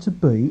wanted to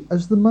be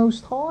as the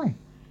Most High.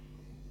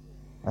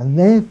 And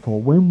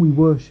therefore, when we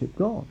worship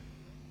God,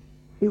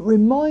 it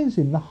reminds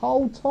him the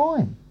whole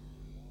time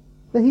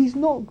that he's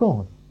not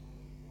God.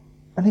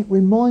 And it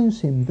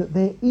reminds him that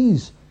there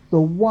is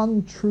the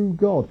one true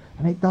God.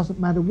 And it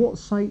doesn't matter what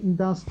Satan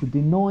does to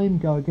deny him,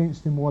 go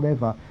against him,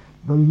 whatever.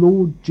 The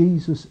Lord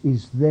Jesus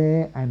is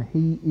there and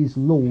he is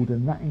Lord,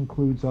 and that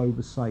includes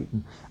over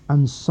Satan.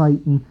 And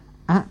Satan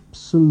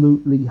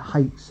absolutely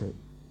hates it.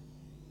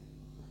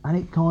 And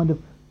it kind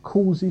of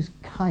causes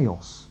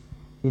chaos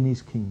in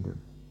his kingdom.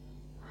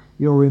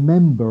 You'll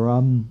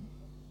remember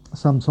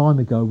some time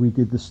ago we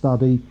did the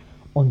study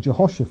on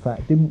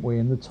Jehoshaphat, didn't we?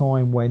 In the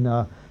time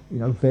when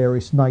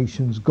various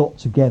nations got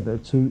together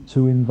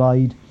to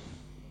invade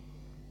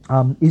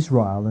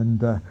Israel,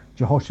 and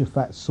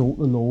Jehoshaphat sought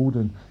the Lord,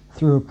 and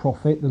through a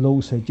prophet the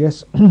Lord said,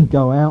 yes,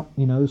 go out,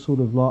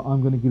 sort of like,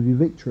 I'm going to give you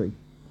victory.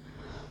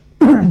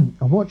 And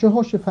what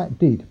Jehoshaphat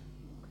did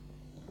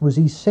was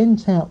he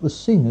sent out the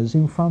singers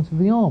in front of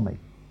the army,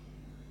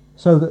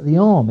 so that the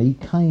army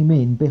came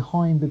in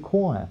behind the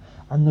choir,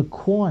 and the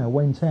choir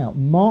went out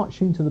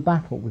marching to the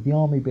battle with the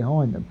army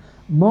behind them,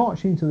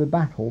 marching to the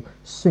battle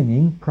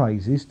singing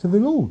praises to the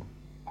Lord.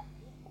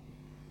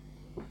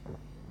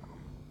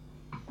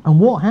 And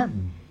what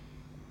happened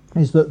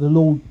is that the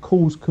Lord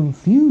caused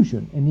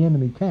confusion in the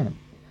enemy camp.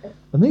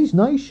 And these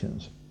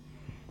nations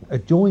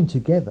had joined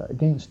together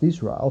against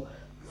Israel,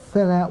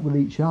 fell out with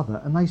each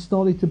other, and they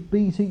started to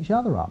beat each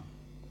other up.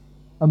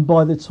 And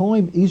by the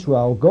time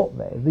Israel got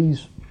there,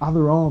 these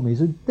other armies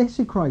had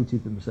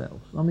desecrated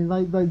themselves. I mean,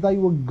 they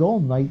were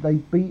gone.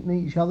 They'd beaten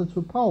each other to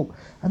a pulp.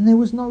 And there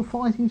was no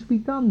fighting to be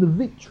done. The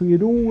victory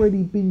had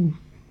already been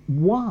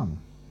won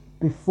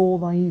before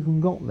they even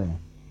got there.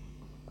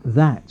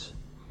 That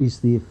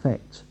is the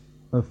effect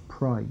of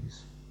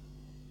praise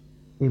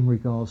in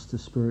regards to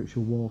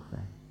spiritual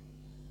warfare.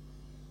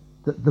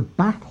 That the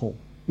battle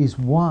is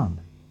won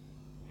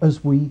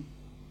as we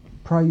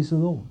praise the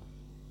Lord.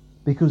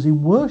 Because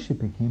in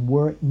worshipping him,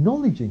 we're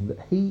acknowledging that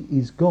he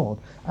is God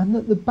and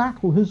that the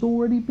battle has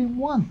already been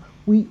won.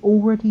 We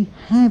already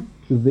have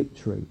the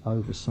victory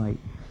over Satan.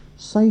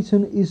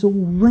 Satan is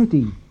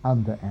already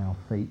under our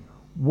feet.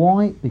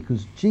 Why?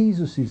 Because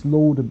Jesus is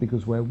Lord, and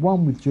because we're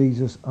one with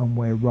Jesus and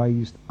we're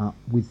raised up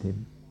with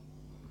him.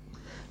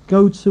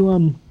 Go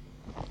to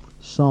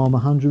Psalm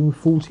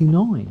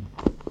 149.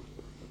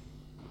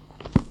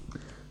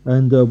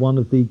 And one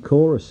of the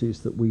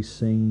choruses that we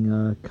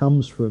sing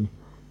comes from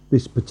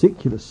this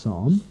particular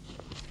psalm.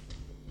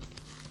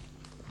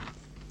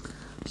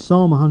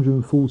 Psalm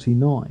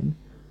 149,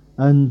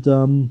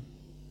 and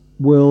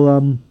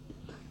we'll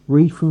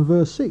read from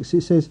verse 6.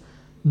 It says,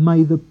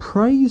 may the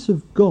praise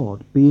of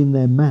God be in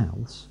their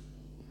mouths,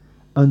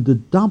 and a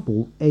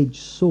double-edged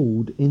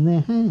sword in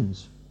their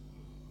hands,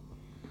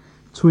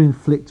 to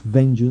inflict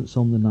vengeance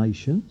on the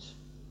nations,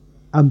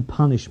 and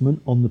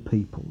punishment on the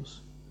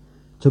peoples,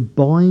 to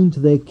bind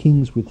their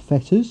kings with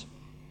fetters,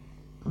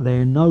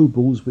 their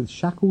nobles with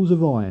shackles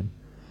of iron,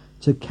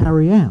 to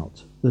carry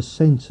out the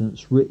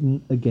sentence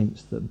written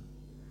against them.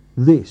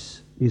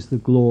 This is the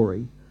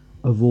glory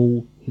of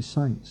all his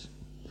saints.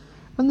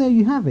 And there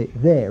you have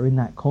it. There, in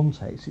that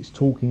context, it's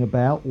talking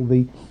about all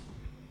the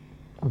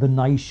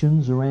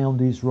nations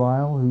around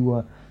Israel who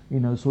were,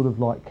 sort of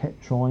like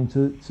kept trying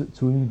to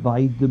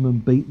invade them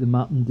and beat them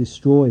up and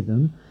destroy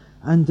them.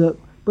 And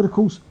but of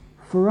course,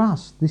 for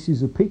us, this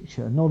is a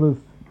picture not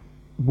of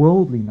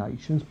worldly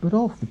nations, but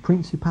of the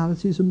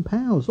principalities and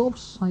powers, of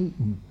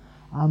Satan,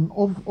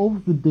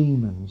 of the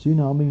demons.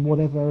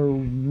 Whatever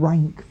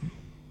rank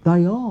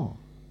they are.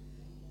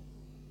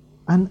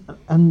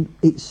 And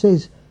it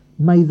says,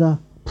 may the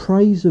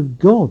praise of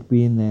God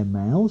be in their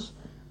mouths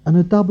and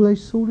a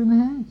double-edged sword in their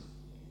hands.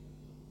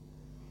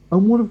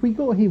 And what have we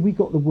got here? We've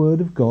got the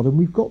word of God and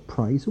we've got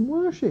praise and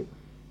worship.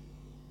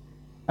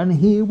 And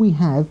here we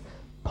have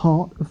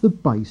part of the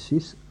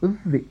basis of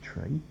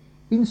victory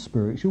in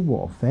spiritual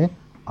warfare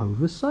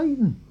over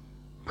Satan.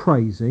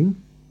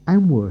 Praising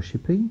and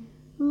worshipping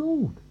the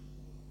Lord.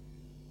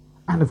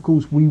 And of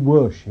course we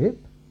worship,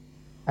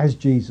 as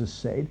Jesus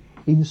said,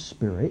 in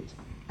spirit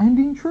and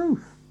in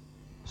truth.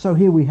 So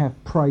here we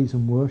have praise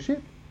and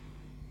worship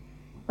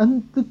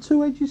and the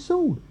two-edged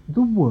sword,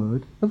 the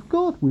word of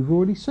God. We've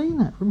already seen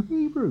that from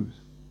Hebrews.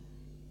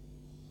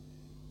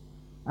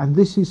 And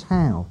this is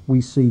how we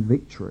see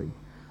victory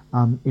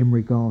in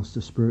regards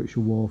to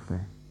spiritual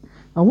warfare.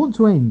 I want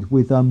to end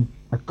with a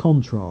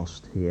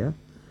contrast here.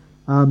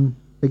 Again,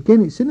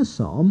 it's in a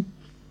psalm,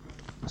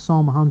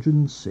 Psalm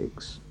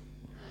 106.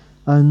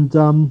 And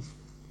I'm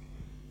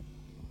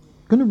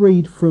going to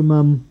read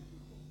from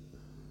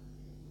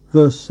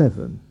verse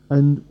 7.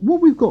 And what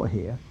we've got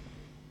here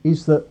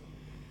is that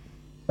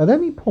at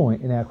any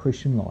point in our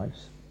Christian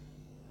lives,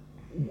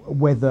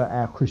 whether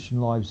our Christian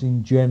lives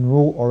in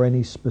general or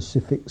any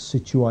specific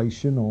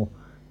situation or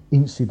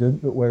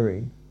incident that we're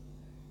in,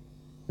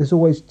 there's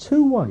always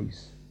two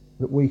ways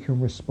that we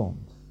can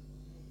respond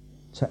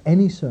to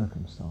any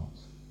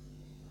circumstance.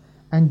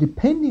 And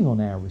depending on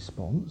our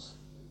response,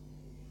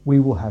 we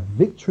will have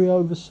victory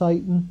over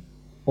Satan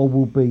or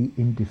will be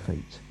in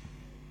defeat.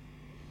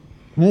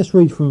 Now let's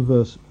read from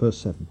verse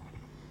 7.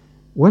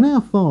 When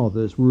our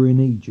fathers were in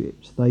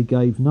Egypt, they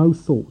gave no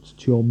thought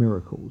to your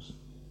miracles.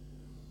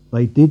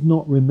 They did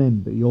not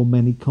remember your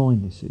many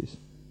kindnesses,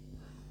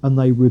 and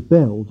they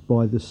rebelled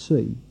by the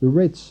sea, the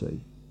Red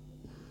Sea.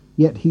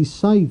 Yet he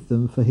saved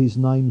them for his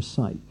name's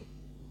sake,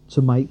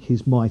 to make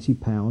his mighty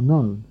power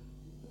known.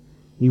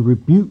 He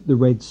rebuked the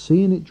Red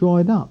Sea, and it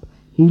dried up.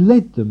 He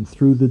led them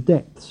through the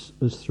depths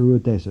as through a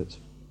desert.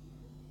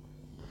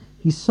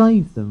 He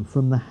saved them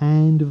from the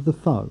hand of the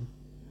foe.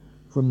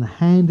 From the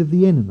hand of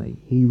the enemy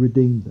he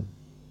redeemed them.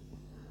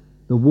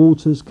 The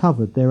waters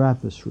covered their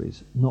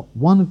adversaries. Not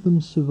one of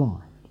them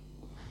survived.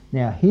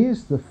 Now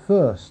here's the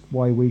first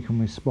way we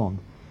can respond.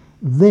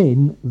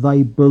 Then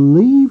they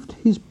believed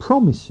his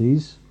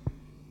promises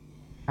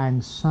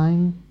and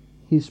sang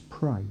his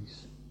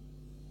praise.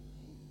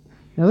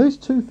 Now there's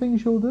two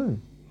things you'll do.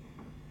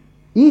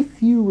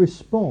 If you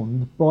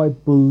respond by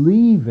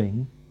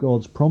believing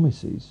God's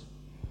promises,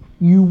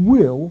 you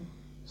will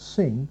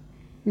sing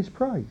his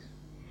praise.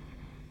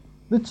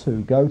 The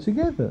two go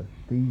together.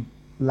 The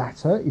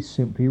latter is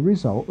simply a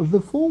result of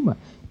the former.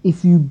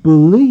 If you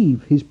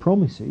believe his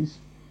promises,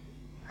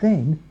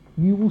 then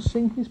you will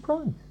sing his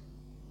praise.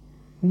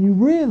 And you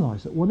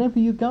realise that whatever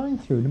you're going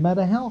through, no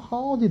matter how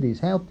hard it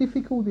is, how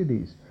difficult it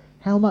is,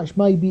 how much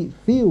maybe it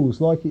feels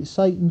like it's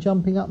Satan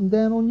jumping up and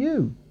down on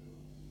you,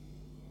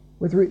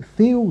 whether it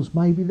feels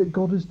maybe that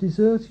God has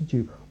deserted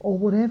you or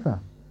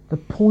whatever, the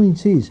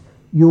point is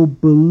you'll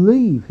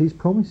believe his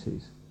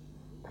promises.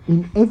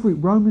 In every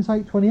Romans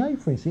 8:28,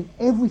 for instance,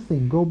 in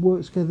everything God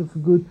works together for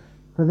good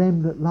for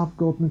them that love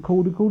God and are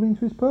called according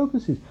to his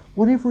purposes.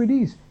 Whatever it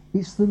is,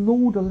 it's the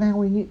Lord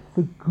allowing it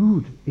for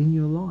good in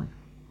your life.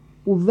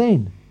 Well,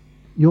 then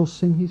you'll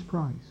sing his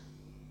praise,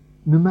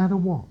 no matter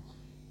what.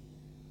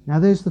 Now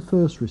there's the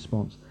first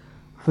response.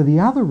 For the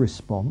other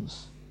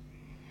response,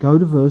 go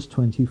to verse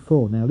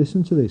 24. Now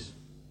listen to this.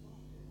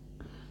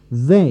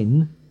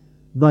 Then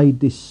they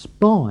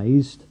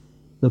despised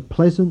the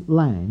pleasant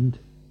land.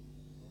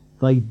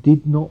 They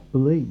did not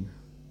believe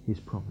his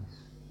promise.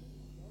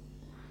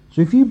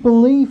 So if you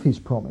believe his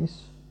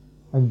promise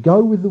and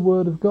go with the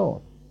word of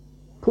God,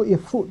 put your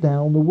foot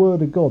down on the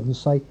word of God and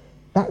say,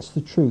 that's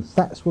the truth,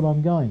 that's what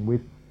I'm going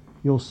with,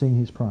 you'll sing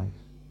his praise.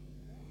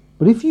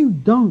 But if you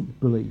don't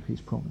believe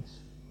his promise,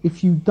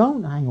 if you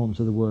don't hang on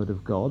to the word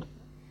of God,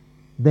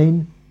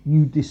 then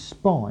you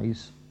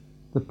despise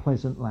the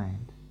pleasant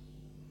land.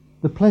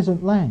 The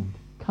pleasant land,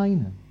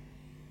 Canaan,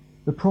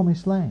 the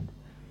promised land,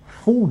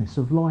 fullness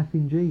of life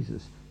in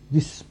Jesus.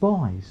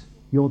 Despise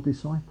your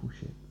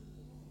discipleship.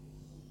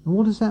 And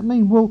what does that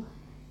mean? Well,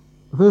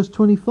 verse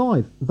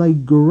 25, they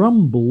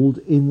grumbled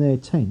in their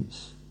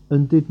tents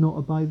and did not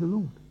obey the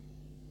Lord.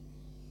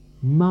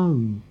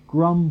 Moan,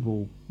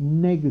 grumble,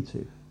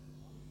 negative.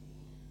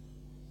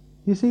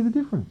 You see the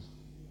difference?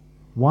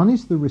 One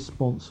is the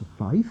response of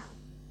faith,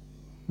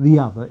 the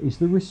other is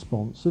the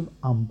response of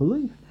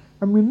unbelief.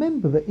 And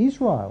remember that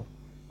Israel,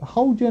 the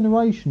whole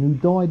generation who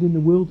died in the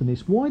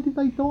wilderness, why did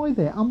they die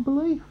there?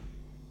 Unbelief.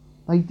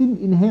 They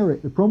didn't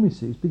inherit the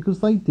promises because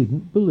they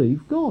didn't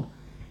believe God.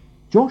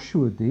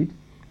 Joshua did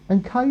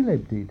and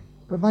Caleb did,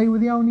 but they were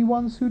the only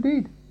ones who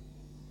did.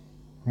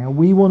 Now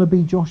we want to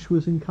be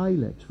Joshuas and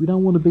Calebs. We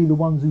don't want to be the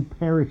ones who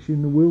perish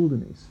in the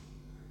wilderness,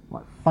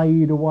 like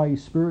fade away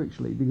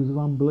spiritually because of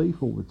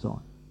unbelief all the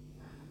time.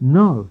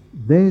 No,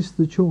 there's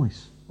the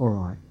choice. All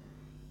right.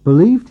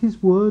 Believed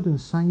his word and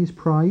sang his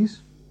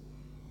praise,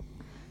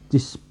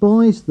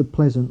 despised the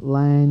pleasant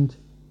land,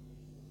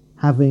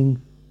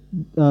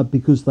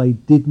 because they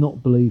did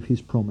not believe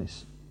his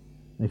promise.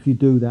 If you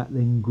do that,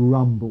 then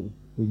grumble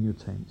in your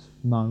tents.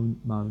 Moan,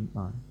 moan,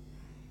 moan.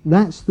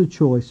 That's the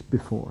choice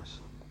before us.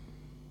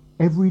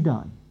 Every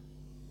day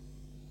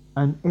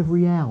and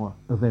every hour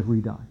of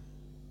every day.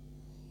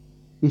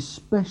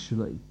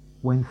 Especially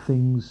when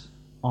things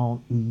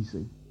aren't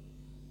easy.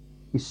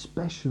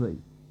 Especially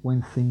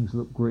when things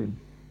look grim.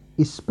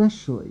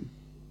 Especially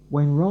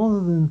when, rather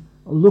than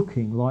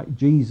looking like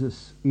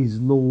Jesus is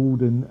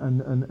Lord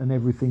and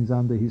everything's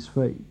under his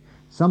feet,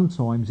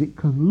 sometimes it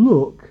can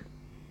look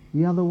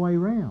the other way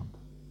round.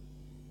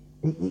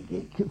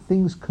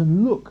 Things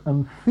can look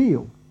and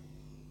feel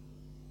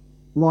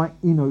like,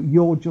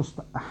 you're just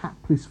a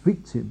hapless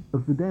victim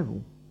of the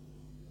devil.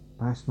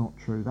 That's not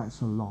true.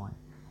 That's a lie.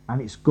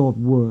 And it's God's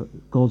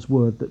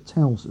word that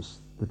tells us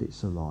that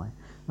it's a lie.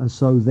 And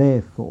so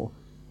therefore,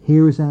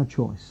 here is our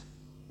choice.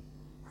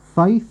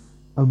 Faith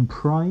and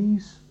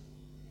praise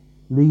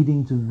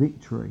leading to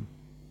victory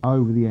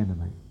over the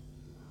enemy.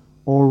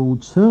 Or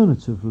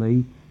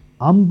alternatively,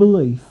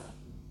 unbelief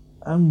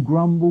and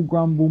grumble,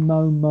 grumble,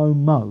 moan,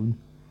 moan, moan,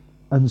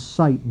 and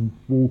Satan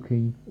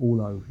walking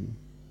all over you.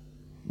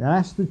 Now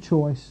that's the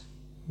choice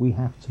we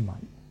have to make.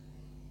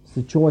 It's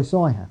the choice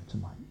I have to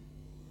make.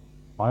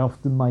 I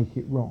often make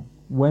it wrong.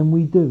 When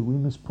we do, we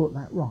must put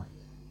that right.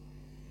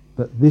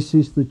 But this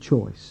is the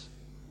choice.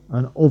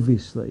 And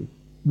obviously,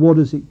 what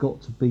has it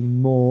got to be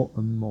more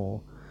and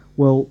more?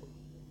 Well,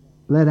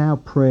 let our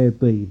prayer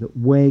be that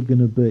we're going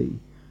to be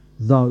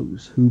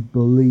those who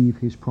believe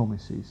his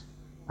promises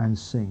and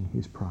sing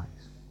his praise.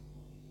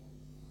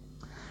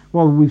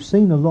 Well, we've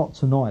seen a lot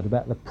tonight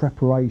about the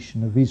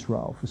preparation of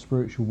Israel for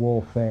spiritual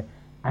warfare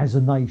as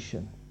a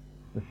nation.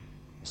 The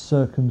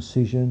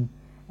circumcision,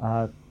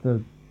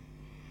 the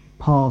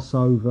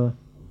Passover.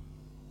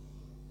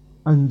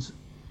 And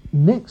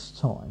next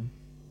time,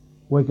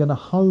 we're going to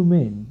home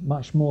in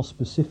much more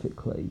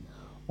specifically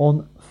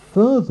on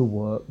further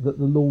work that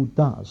the Lord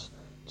does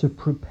to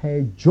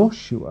prepare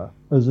Joshua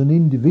as an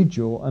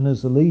individual and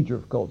as a leader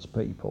of God's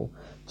people,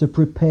 to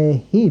prepare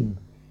him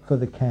for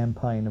the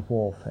campaign of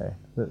warfare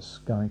that's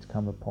going to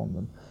come upon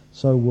them.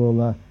 So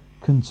we'll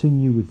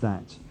continue with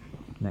that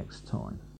next time.